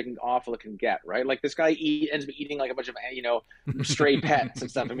weird and awful it can get, right? Like, this guy ends up eating like a bunch of, stray pets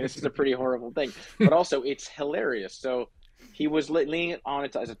and stuff. I mean, this is a pretty horrible thing, but also it's hilarious. So he was leaning on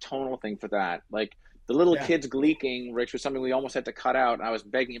it as a tonal thing for that. Like, the little kids gleeking, Rich, was something we almost had to cut out. And I was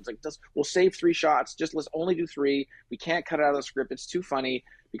begging him, we'll save 3 shots. Let's only do 3. We can't cut it out of the script. It's too funny,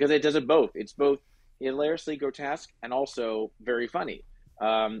 because it does it both. It's both hilariously grotesque and also very funny.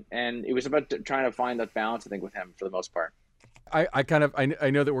 And it was about trying to find that balance, I think, with him for the most part. I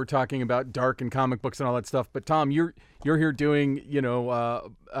know that we're talking about dark and comic books and all that stuff, but Tom, you're here doing,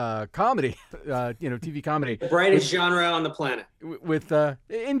 comedy, TV comedy. The brightest genre on the planet. With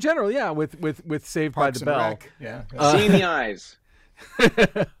in general, yeah, with Saved Parks by the Bell. Rec. Yeah. See in the eyes.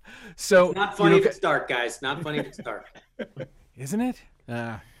 So it's not funny if it's dark, guys. Not funny if it's dark. Isn't it?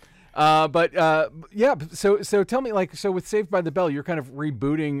 Yeah. So tell me, like, so with Saved by the Bell, you're kind of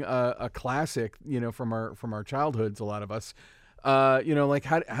rebooting a classic, from our childhoods, a lot of us. Like,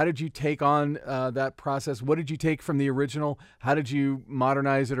 how did you take on that process? What did you take from the original? How did you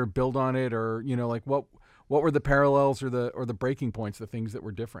modernize it or build on it, or like what were the parallels or the breaking points, the things that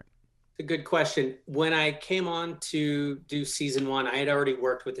were different? It's a good question. When I came on to do season 1, I had already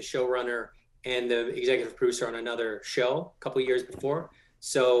worked with the showrunner and the executive producer on another show a couple of years before.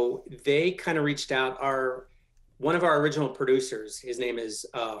 So they kind of reached out. One of our original producers, his name is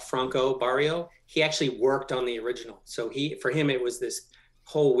Franco Barrio. He actually worked on the original. So for him, it was this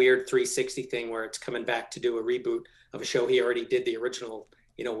whole weird 360 thing where it's coming back to do a reboot of a show he already did the original,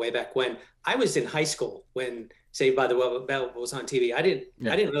 way back when. I was in high school when Saved by the Bell was on TV. I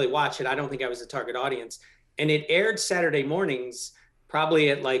didn't really watch it. I don't think I was a target audience. And it aired Saturday mornings, probably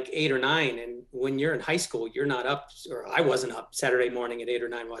at like 8 or 9. And when you're in high school, you're not up, or I wasn't up Saturday morning at 8 or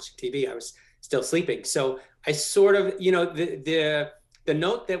 9 watching TV. I was still sleeping. So I sort of, the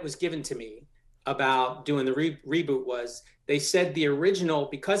note that was given to me about doing the reboot was, they said the original,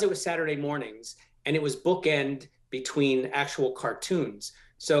 because it was Saturday mornings and it was bookend between actual cartoons.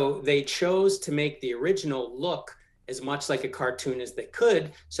 So they chose to make the original look as much like a cartoon as they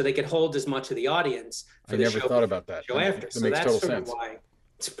could, so they could hold as much of the audience for the show. I never thought about that. Show after. That so makes that's total sort sense. of why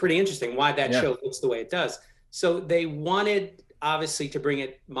it's pretty interesting why that show looks the way it does. So they wanted, obviously, to bring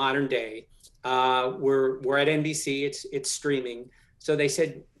it modern day. We're at NBC. It's streaming. So they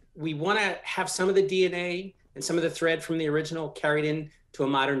said, we want to have some of the DNA and some of the thread from the original carried in to a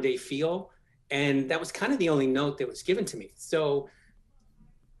modern day feel. And that was kind of the only note that was given to me. So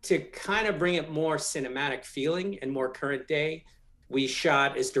to kind of bring it more cinematic feeling and more current day, we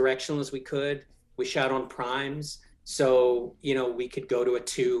shot as directional as we could. We shot on primes. So, we could go to a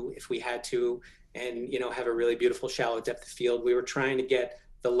 2 if we had to, and, have a really beautiful shallow depth of field. We were trying to get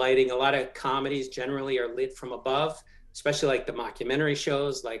the lighting. A lot of comedies generally are lit from above, especially like the mockumentary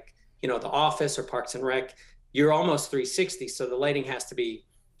shows, like, The Office or Parks and Rec. You're almost 360. So the lighting has to be,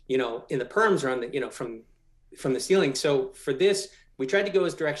 in the perms or on the, from the ceiling. So for this, we tried to go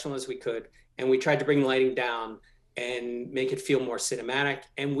as directional as we could, and we tried to bring lighting down and make it feel more cinematic.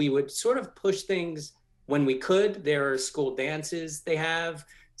 And we would sort of push things when we could. There are school dances they have.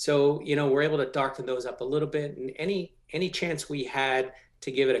 So, we're able to darken those up a little bit. And any chance we had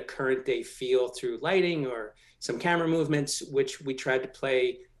to give it a current day feel through lighting or some camera movements, which we tried to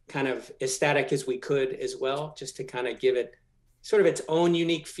play kind of as static as we could as well, just to kind of give it sort of its own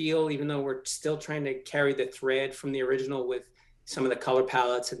unique feel, even though we're still trying to carry the thread from the original with some of the color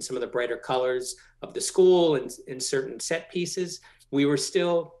palettes and some of the brighter colors of the school and in certain set pieces. We were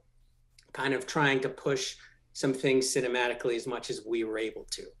still kind of trying to push some things cinematically as much as we were able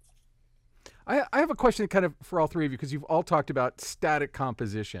to. I have a question kind of for all three of you, because you've all talked about static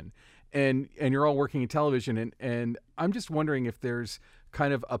composition, and you're all working in television, and I'm just wondering if there's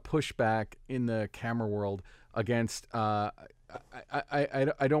kind of a pushback in the camera world against I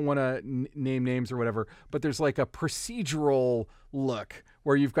don't want to name names or whatever, but there's like a procedural look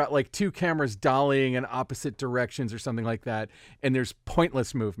where you've got like two cameras dollying in opposite directions or something like that, and there's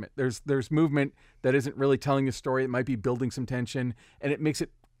pointless movement. There's movement that isn't really telling the story. It might be building some tension, and it makes it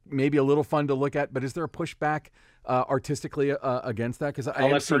maybe a little fun to look at. But is there a pushback artistically against that? Because I'll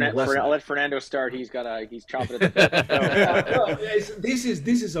let Fernando start. He's chopping at the bit. This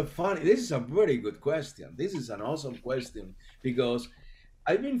is a very good question. This is an awesome question, because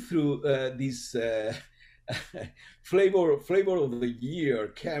I've been through this flavor of the year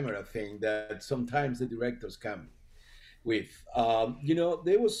camera thing that sometimes the directors come with.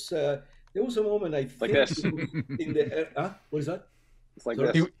 There was a moment, I think, like this. In the what is that? It's like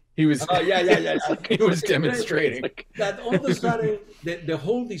this. He was he was demonstrating that all of a sudden the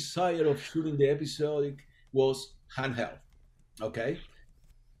whole desire of shooting the episodic was handheld. Okay,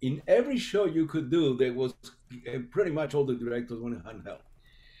 in every show you could do, there was pretty much all the directors wanted handheld.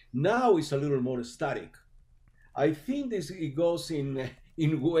 Now it's a little more static. I think it goes in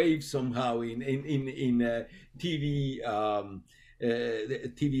waves somehow in TV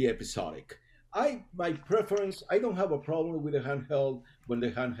TV episodic. My preference, I don't have a problem with the handheld when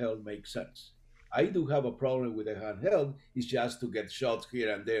the handheld makes sense. I do have a problem with the handheld, it's just to get shots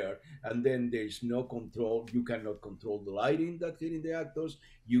here and there, and then there's no control. You cannot control the lighting that's hitting the actors.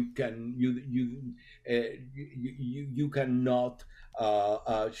 You cannot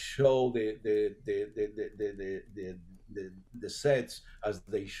show the sets as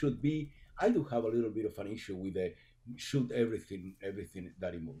they should be. I do have a little bit of an issue with shoot everything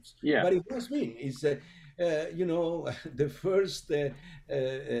that it moves. Yeah. But it has been. It's the first I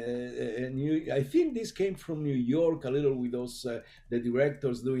think this came from New York a little with those the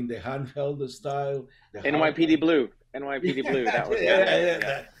directors doing the handheld style. NYPD Blue. That was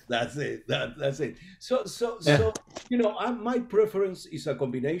that's it. That's it. So my preference is a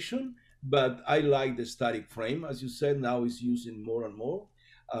combination, but I like the static frame, as you said. Now it's using more and more.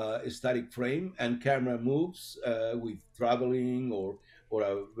 A static frame and camera moves with traveling or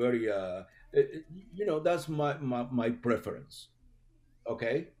a very that's my preference.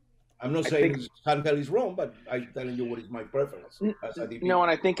 Okay, I'm not saying handheld is wrong, but I'm telling you what is my preference as a DP. No,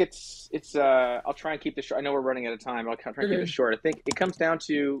 and I think it's I'll try and keep this short. I know we're running out of time, but I'll try and keep it short. I think it comes down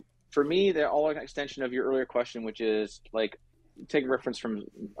to, for me, the all extension of your earlier question, which is like, take reference from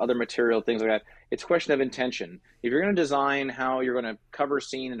other material, things like that. It's a question of intention. If you're going to design how you're going to cover a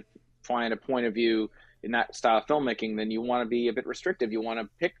scene and find a point of view in that style of filmmaking, then you want to be a bit restrictive. You want to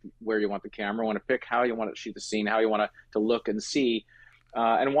pick where you want the camera, want to pick how you want to shoot the scene, how you want to look and see.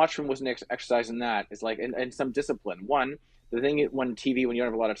 And Watchmen was an exercise in that. It's like, and some discipline. One, the thing when TV, when you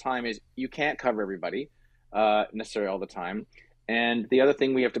don't have a lot of time, is you can't cover everybody necessarily all the time. And the other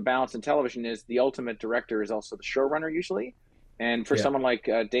thing we have to balance in television is the ultimate director is also the showrunner usually. And for someone like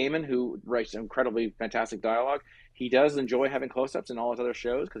Damon, who writes incredibly fantastic dialogue, he does enjoy having close-ups in all his other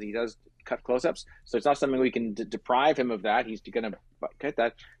shows because he does cut close-ups. So it's not something we can deprive him of that. He's going to cut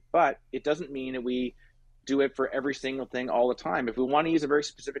that. But it doesn't mean that we do it for every single thing all the time. If we want to use a very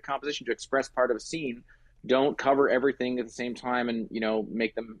specific composition to express part of a scene, don't cover everything at the same time and,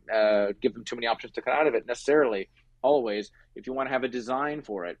 make them, give them too many options to cut out of it necessarily. Always, if you want to have a design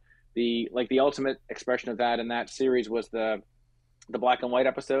for it, the ultimate expression of that in that series was the black and white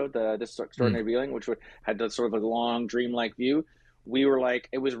episode, This Extraordinary Viewing, which had the sort of a long dreamlike view. We were like,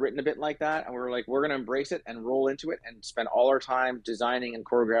 it was written a bit like that, and we were like, we're going to embrace it and roll into it and spend all our time designing and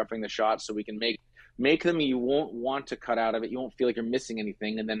choreographing the shots so we can make them you won't want to cut out of it. You won't feel like you're missing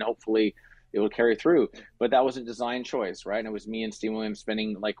anything, and then hopefully it will carry through. But that was a design choice, right? And it was me and Steve Williams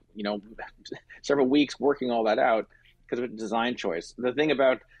spending several weeks working all that out because of a design choice. The thing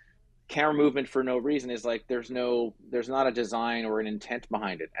about camera movement for no reason is like there's not a design or an intent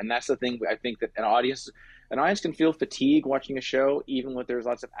behind it, and that's the thing. I think that an audience can feel fatigue watching a show even when there's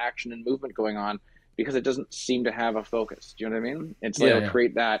lots of action and movement going on because it doesn't seem to have a focus. Do you know what I mean? It's like it'll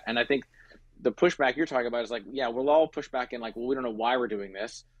create that. And I think the pushback you're talking about is like, we'll all push back in like, well, we don't know why we're doing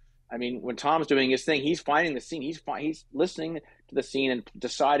this. I mean, when Tom's doing his thing, he's finding the scene, he's listening to the scene and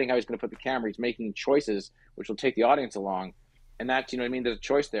deciding how he's going to put the camera. He's making choices which will take the audience along, and that's, there's a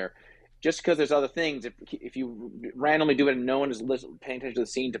choice there. Just because there's other things, if you randomly do it and no one is paying attention to the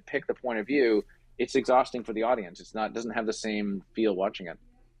scene to pick the point of view, it's exhausting for the audience. It doesn't have the same feel watching it.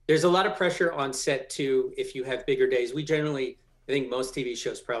 There's a lot of pressure on set too if you have bigger days. We generally, I think most TV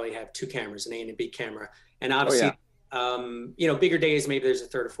shows probably have two cameras, an A and a B camera. And obviously, bigger days, maybe there's a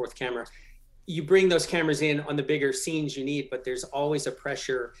third or fourth camera. you bring those cameras in on the bigger scenes you need, but there's always a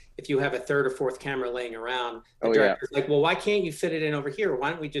pressure if you have a third or fourth camera laying around. The director's like, well, why can't you fit it in over here?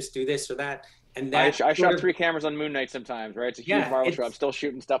 Why don't we just do this or that? And that I shot 3 cameras on Moon Knight sometimes, right? It's a huge Marvel show. I'm still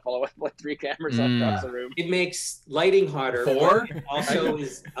shooting stuff all the way, like 3 cameras across the room. It makes lighting harder. 4? It also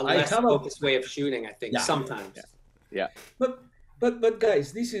is a less focused way of shooting, I think, sometimes. Yeah. But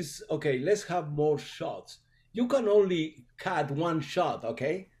guys, this is okay. Let's have more shots. You can only cut one shot,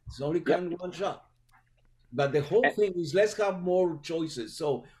 okay? It's only cut one shot. But the whole thing is let's have more choices.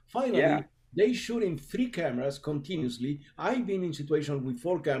 So finally, they shoot in 3 cameras continuously. I've been in situations with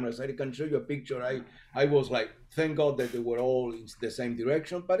 4 cameras. I can show you a picture. I was like, thank God that they were all in the same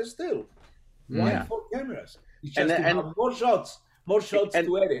direction, but still, why 4 cameras? It's just to have more shots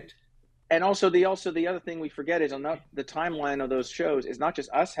to edit. And also the other thing we forget is on the timeline of those shows is not just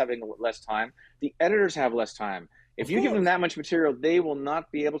us having less time, the editors have less time. If you give them that much material, they will not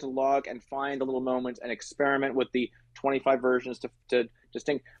be able to log and find the little moments and experiment with the 25 versions to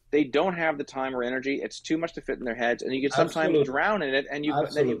distinct. They don't have the time or energy. It's too much to fit in their heads, and you can sometimes drown in it, and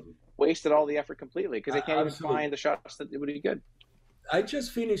then you wasted all the effort completely because they can't even find the shots that would be good. I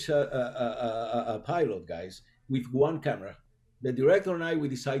just finished a pilot, guys, with 1 camera. The director and I, we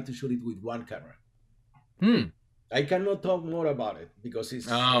decided to shoot it with 1 camera. I cannot talk more about it because it's...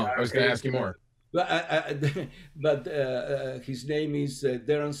 I was going to ask you more. But his name is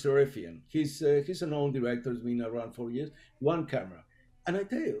Darren Serafian. He's an old director. He's been around 4 years. 1 camera. And I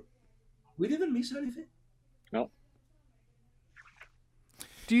tell you, we didn't miss anything. No.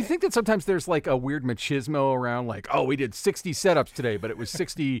 Do you think that sometimes there's like a weird machismo around like, oh, we did 60 setups today, but it was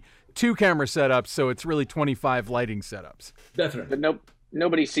 62 camera setups, so it's really 25 lighting setups? Definitely. But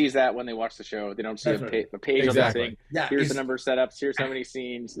nobody sees that when they watch the show. They don't see a page on the thing. Yeah, here's the number of setups. Here's how many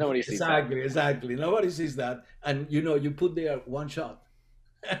scenes. Nobody sees that. Exactly. Nobody sees that. And, you put there 1 shot.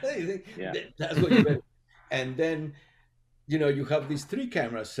 That's what you do. And then, you have these 3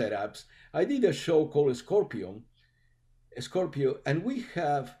 camera setups. I did a show called Scorpio, and we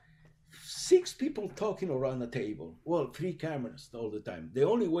have 6 people talking around the table. Well, 3 cameras all the time. The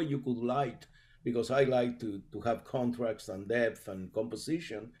only way you could light, because I like to have contrast and depth and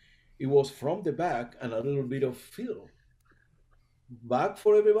composition, it was from the back and a little bit of fill. Back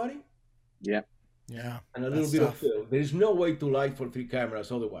for everybody? Yeah. And a little bit of fill. There's no way to light for 3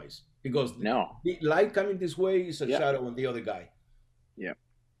 cameras otherwise, because the light coming this way is a shadow on the other guy. Yeah.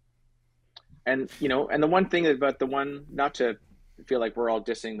 And, and the one thing about the one, not to feel like we're all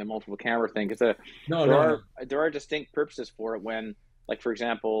dissing the multiple camera thing, because there are distinct purposes for it when, like, for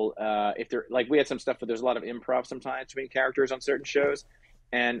example, if there, like, we had some stuff where there's a lot of improv sometimes between characters on certain shows,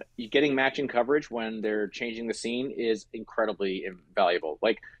 and getting matching coverage when they're changing the scene is incredibly invaluable.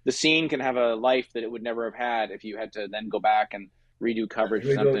 Like, the scene can have a life that it would never have had if you had to then go back and redo coverage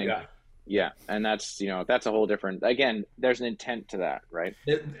or something. Yeah, and that's that's a whole different. Again, there's an intent to that, right?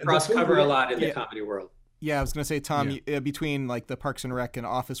 Cross cover a lot in the comedy world. Yeah, I was going to say, Tom, between like the Parks and Rec and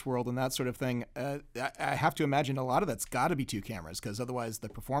Office World and that sort of thing, I have to imagine a lot of that's got to be 2 cameras, because otherwise the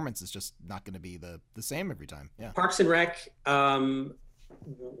performance is just not going to be the same every time. Yeah. Parks and Rec,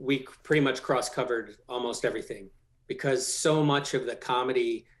 we pretty much cross covered almost everything, because so much of the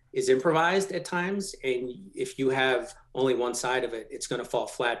comedy is improvised at times, and if you have only one side of it, it's going to fall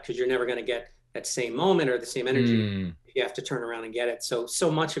flat because you're never going to get that same moment or the same energy. You have to turn around and get it.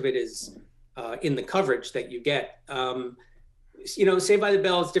 So much of it is in the coverage that you get. Saved by the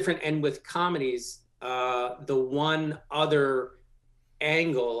Bell is different, and with comedies, the one other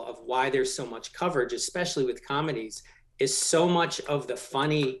angle of why there's so much coverage, especially with comedies, is so much of the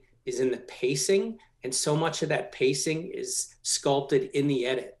funny is in the pacing, and so much of that pacing is sculpted in the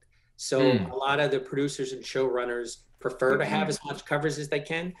edit. So a lot of the producers and showrunners prefer to have as much coverage as they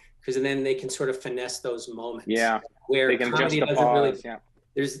can, because then they can sort of finesse those moments. Yeah, where they can comedy adjust the doesn't pause. really.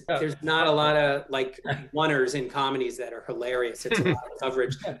 There's not a lot of like oneers in comedies that are hilarious. It's a lot of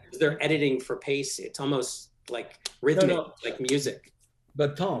coverage. They're editing for pace. It's almost like rhythmic, like music.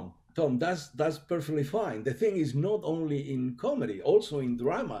 But Tom, that's perfectly fine. The thing is, not only in comedy, also in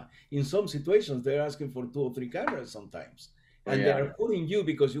drama. In some situations, they're asking for 2 or 3 cameras sometimes. And they are putting you,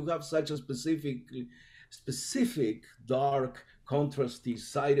 because you have such a specific dark, contrasty,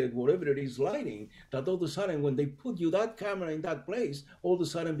 sided, whatever it is, lighting, that all of a sudden when they put you that camera in that place, all of a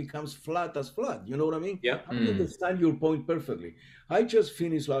sudden becomes flat as flat. You know what I mean? Yeah. I understand your point perfectly. I just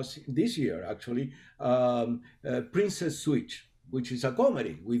finished this year actually, Princess Switch, which is a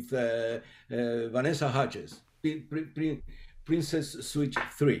comedy with Vanessa Hudgens, Princess Switch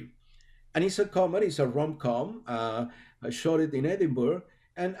 3. And it's a comedy, it's a rom-com. I shot it in Edinburgh,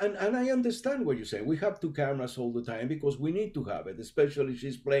 And I understand what you're saying. We have two cameras all the time because we need to have it, especially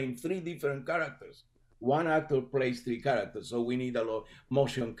she's playing three different characters. One actor plays three characters, so we need a lot of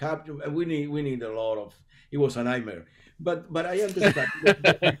motion capture, and we need a lot of. It was a nightmare, but I understand.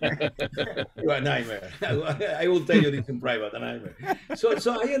 You're a nightmare. I will tell you this in private, a nightmare. So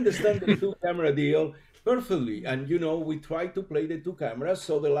I understand the two camera deal perfectly, and we try to play the two cameras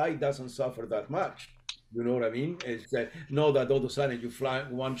so the light doesn't suffer that much. You know what I mean? It's not that all of a sudden you fly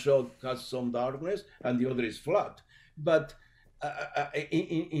one shot has some darkness and the other is flat, but.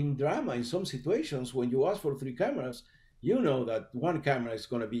 In drama, in some situations, when you ask for three cameras, you know that one camera is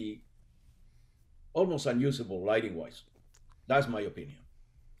going to be almost unusable lighting-wise. That's my opinion.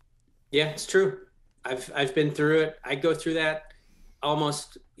 Yeah, it's true. I've been through it. I go through that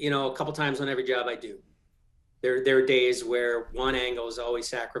almost, a couple times on every job I do. There are days where one angle is always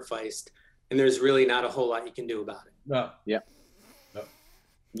sacrificed, and there's really not a whole lot you can do about it. No. Yeah. No.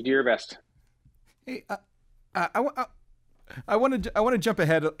 You do your best. Hey, I want to jump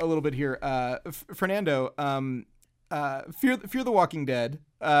ahead a little bit here, Fernando. Fear the Walking Dead.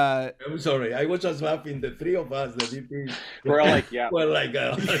 I'm sorry, I was just laughing. The three of us, the DPs, we're like, yeah, we're like,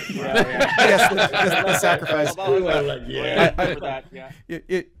 yes, the sacrifice. We were like,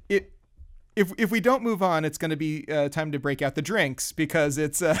 yeah. If we don't move on, it's going to be time to break out the drinks because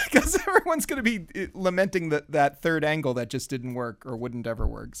because everyone's going to be lamenting that third angle that just didn't work or wouldn't ever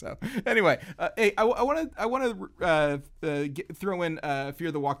work. So anyway, hey, I want to throw in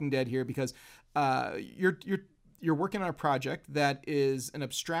Fear the Walking Dead here because you're working on a project that is an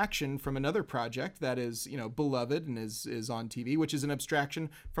abstraction from another project that is, beloved and is on TV, which is an abstraction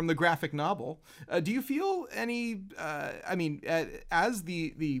from the graphic novel. Do you feel any, as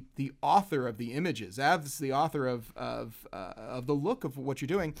the author of the images, as the author of the look of what you're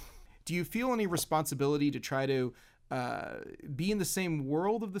doing, do you feel any responsibility to try to be in the same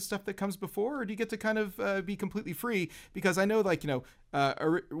world of the stuff that comes before, or do you get to kind of be completely free? Because I know,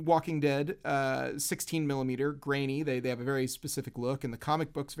 Walking Dead, 16 millimeter, grainy. They have a very specific look, and the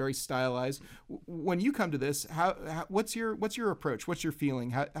comic book's very stylized. When you come to this, what's your approach? What's your feeling?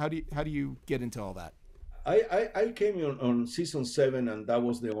 How do you get into all that? I came on season 7, and that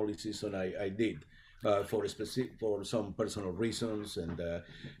was the only season I did. For some personal reasons, and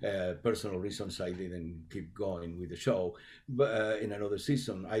personal reasons I didn't keep going with the show. But in another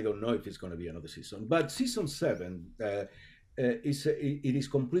season, I don't know if it's going to be another season. But season 7 it is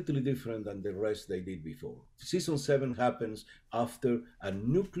completely different than the rest they did before. Season 7 happens after a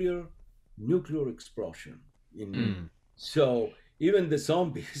nuclear explosion. So even the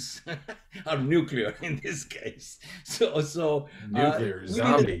zombies are nuclear in this case. So nuclear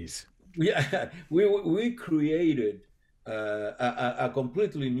zombies. We created a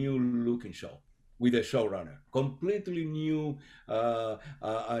completely new looking show with a showrunner, completely new,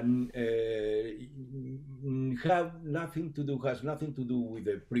 has nothing to do with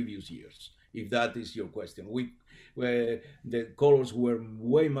the previous years, if that is your question. The colors were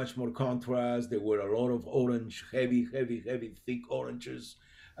way much more contrast. There were a lot of orange, heavy, thick oranges,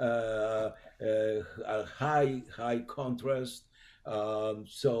 a high contrast.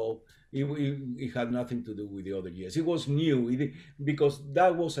 So it had nothing to do with the other years. It was new because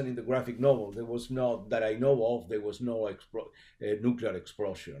that wasn't in the graphic novel. There was not, that I know of, there was no nuclear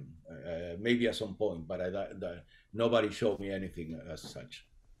explosion. Maybe at some point, but nobody showed me anything as such.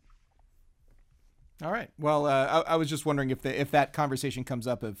 All right. Well, I was just wondering if that conversation comes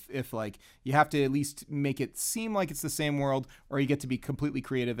up, if you have to at least make it seem like it's the same world, or you get to be completely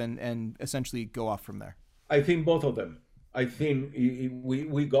creative and essentially go off from there. I think both of them. I think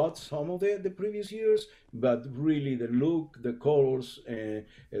we got some of the previous years, but really the look, the colors,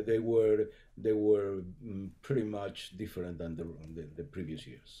 they were pretty much different than the previous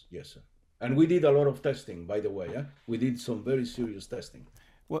years. Yes, sir. And we did a lot of testing, by the way. We did some very serious testing.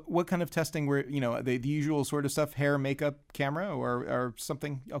 What kind of testing were, the usual sort of stuff, hair, makeup, camera, or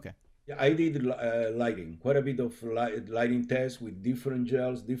something? Okay. Yeah, I did lighting, quite a bit of lighting tests with different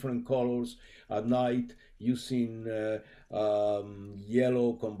gels, different colors at night, using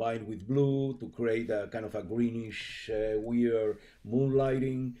yellow combined with blue to create a kind of a greenish, weird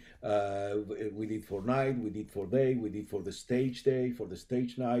moonlighting. We did for night, we did for day, we did for the stage day, for the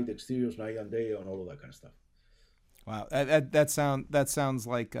stage night, exteriors night and day, and all of that kind of stuff. Wow, that sounds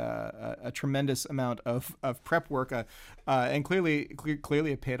like a tremendous amount of prep work, and clearly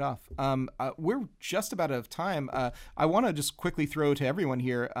it paid off. We're just about out of time. I want to just quickly throw to everyone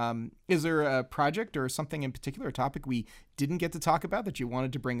here. Is there a project or something in particular, a topic we didn't get to talk about that you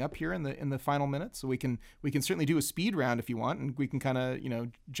wanted to bring up here in the final minutes? So we can certainly do a speed round if you want, and we can kind of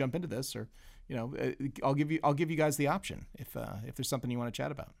jump into this, or I'll give you guys the option if there's something you want to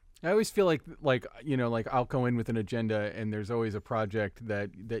chat about. I always feel like I'll go in with an agenda, and there's always a project that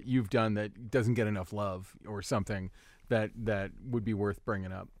you've done that doesn't get enough love, or something that would be worth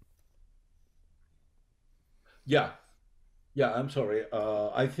bringing up. Yeah, I'm sorry.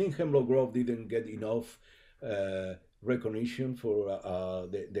 I think Hemlock Grove didn't get enough recognition for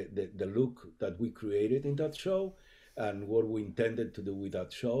the look that we created in that show and what we intended to do with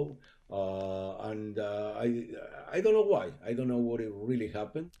that show. And I don't know why. I don't know what it really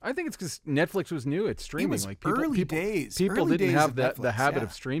happened. I think it's because Netflix was new at streaming. It was like early days. People early didn't days have of the habit yeah.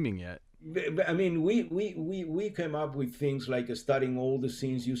 of streaming yet. I mean, we came up with things like starting all the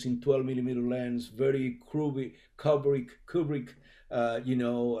scenes using 12mm lens, very Kubrick,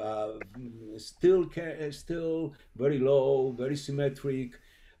 still very low, very symmetric.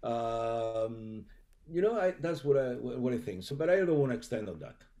 That's what I think. So, but I don't want to extend on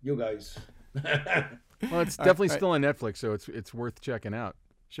that. You guys. Well, it's definitely still on Netflix, so it's worth checking out.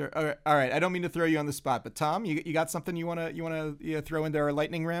 Sure. All right. I don't mean to throw you on the spot, but Tom, you got something you wanna throw into our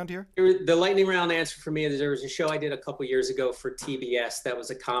lightning round here? The lightning round answer for me is there was a show I did a couple years ago for TBS that was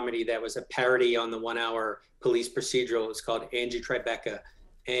a comedy that was a parody on the 1 hour police procedural. It was called Angie Tribeca,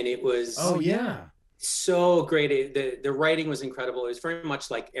 and it was so great. The writing was incredible. It was very much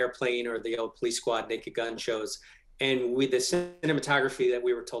like Airplane or the old Police Squad Naked Gun shows, and with the cinematography that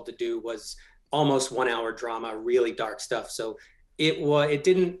we were told to do was almost 1 hour drama, really dark stuff. So it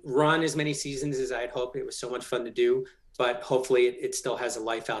didn't run as many seasons as I had hoped. It was so much fun to do, but hopefully it still has a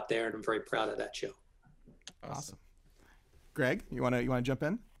life out there, and I'm very proud of that show. Awesome. Greg, you want to jump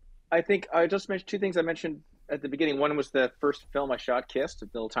in? I think I just mentioned two things I mentioned at the beginning. One was the first film I shot, Kissed, a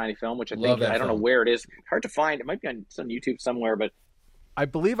little tiny film, which I don't know where it is. Hard to find. It might be on YouTube somewhere, but I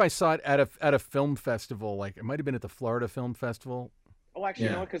believe I saw it at a film festival. Like it might have been at the Florida Film Festival. Oh, actually,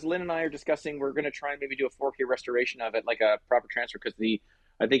 you know what? Because Lynn and I are discussing, we're going to try and maybe do a 4K restoration of it, like a proper transfer. Because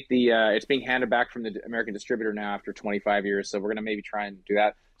I think it's being handed back from the American distributor now after 25 years. So we're going to maybe try and do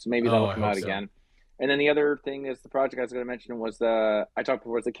that. So maybe that'll come out again. And then the other thing is the project I was going to mention was I talked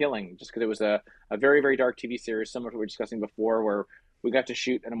before was The Killing, just because it was a very, very dark TV series, similar to what we were discussing before, where we got to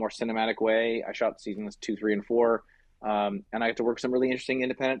shoot in a more cinematic way. I shot seasons 2, 3, and 4, and I got to work with some really interesting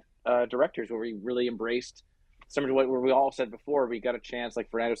independent directors where we really embraced similar to what we all said before. We got a chance, like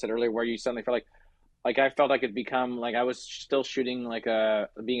Fernando said earlier, where you suddenly felt like I felt I could become like I was still shooting like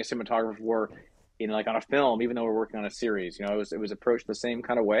being a cinematographer on a film, even though we're working on a series. It was approached the same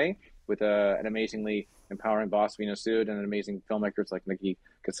kind of way with an amazingly empowering boss, Vino Sud, and amazing filmmakers like Nikki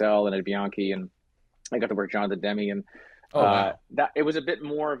Cassell and Ed Bianchi, and I got to work with Jonathan Demme, and that it was a bit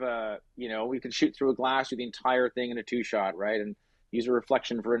more of a we could shoot through a glass, do the entire thing in a 2-shot, right, and use a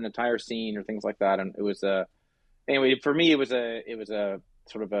reflection for an entire scene or things like that, and it was anyway, for me, it was a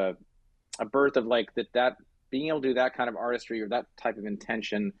sort of a birth of like that being able to do that kind of artistry or that type of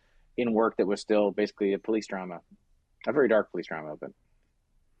intention in work that was still basically a police drama, a very dark police drama. But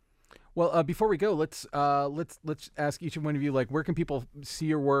well, before we go, let's ask each one of you, like, where can people see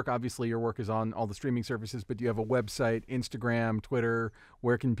your work? Obviously, your work is on all the streaming services, but do you have a website, Instagram, Twitter?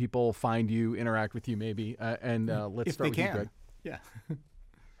 Where can people find you, interact with you, maybe? Let's start with you, Greg. Yeah.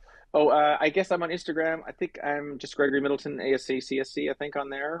 I guess I'm on Instagram. I think I'm just Gregory Middleton, ASC, CSC, I think, on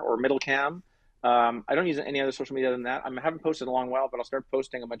there, or Middlecam. I don't use any other social media than that. I haven't posted in a long while, but I'll start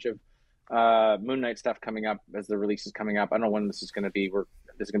posting a bunch of Moon Knight stuff coming up as the release is coming up. I don't know when this is going to be.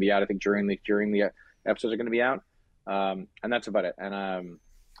 This is going to be out, I think, during the episodes are going to be out. And that's about it. And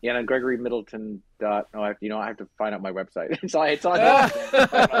and Gregory Middleton. I have to find out my website. it's on there.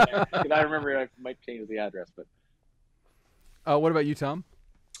 I remember I might change the address, but. What about you, Tom?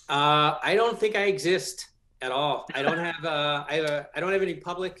 I don't think I exist at all. I don't have I don't have any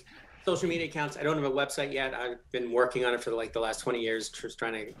public social media accounts. I don't have a website yet. I've been working on it for the last 20 years, just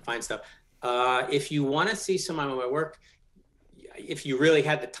trying to find stuff. If you want to see some of my work, if you really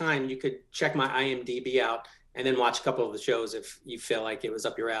had the time, you could check my IMDb out and then watch a couple of the shows if you feel like it was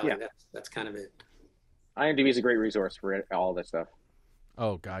up your alley. Yeah. That's kind of it. IMDb is a great resource for all this stuff.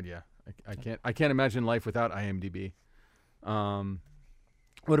 Oh God, yeah. I can't imagine life without IMDb.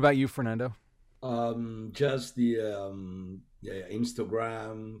 What about you, Fernando? Just the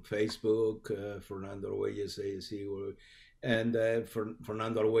Instagram, Facebook, Fernando Argüelles, AEC, and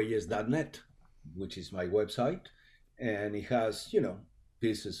FernandoArgüelles.net, which is my website, and it has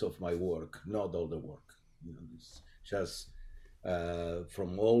pieces of my work, not all the work. It's just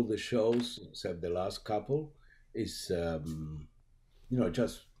from all the shows except the last couple is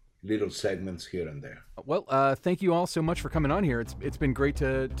just little segments here and there. Well, thank you all so much for coming on here. It's been great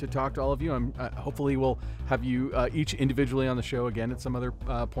to talk to all of you. Hopefully we'll have you each individually on the show again at some other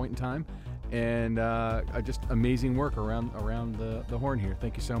point in time. and just amazing work around the horn here.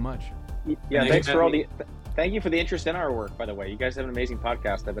 Thank you so much. Yeah, thanks for all the. Thank you for the interest in our work, by the way. You guys have an amazing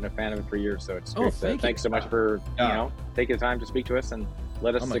podcast. I've been a fan of it for years, so it's great. Thanks so much for taking the time to speak to us and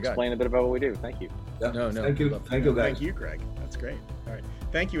let us explain a bit about what we do. Thank you. Yeah. No. Thank you, guys. Thank you, Greg. That's great. All right.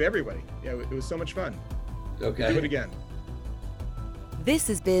 Thank you, everybody. Yeah, it was so much fun. Okay. Do it again. This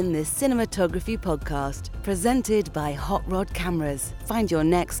has been the Cinematography Podcast, presented by Hot Rod Cameras. Find your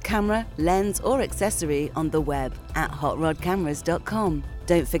next camera, lens, or accessory on the web at hotrodcameras.com.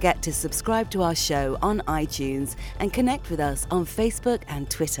 Don't forget to subscribe to our show on iTunes and connect with us on Facebook and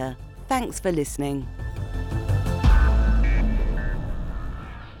Twitter. Thanks for listening.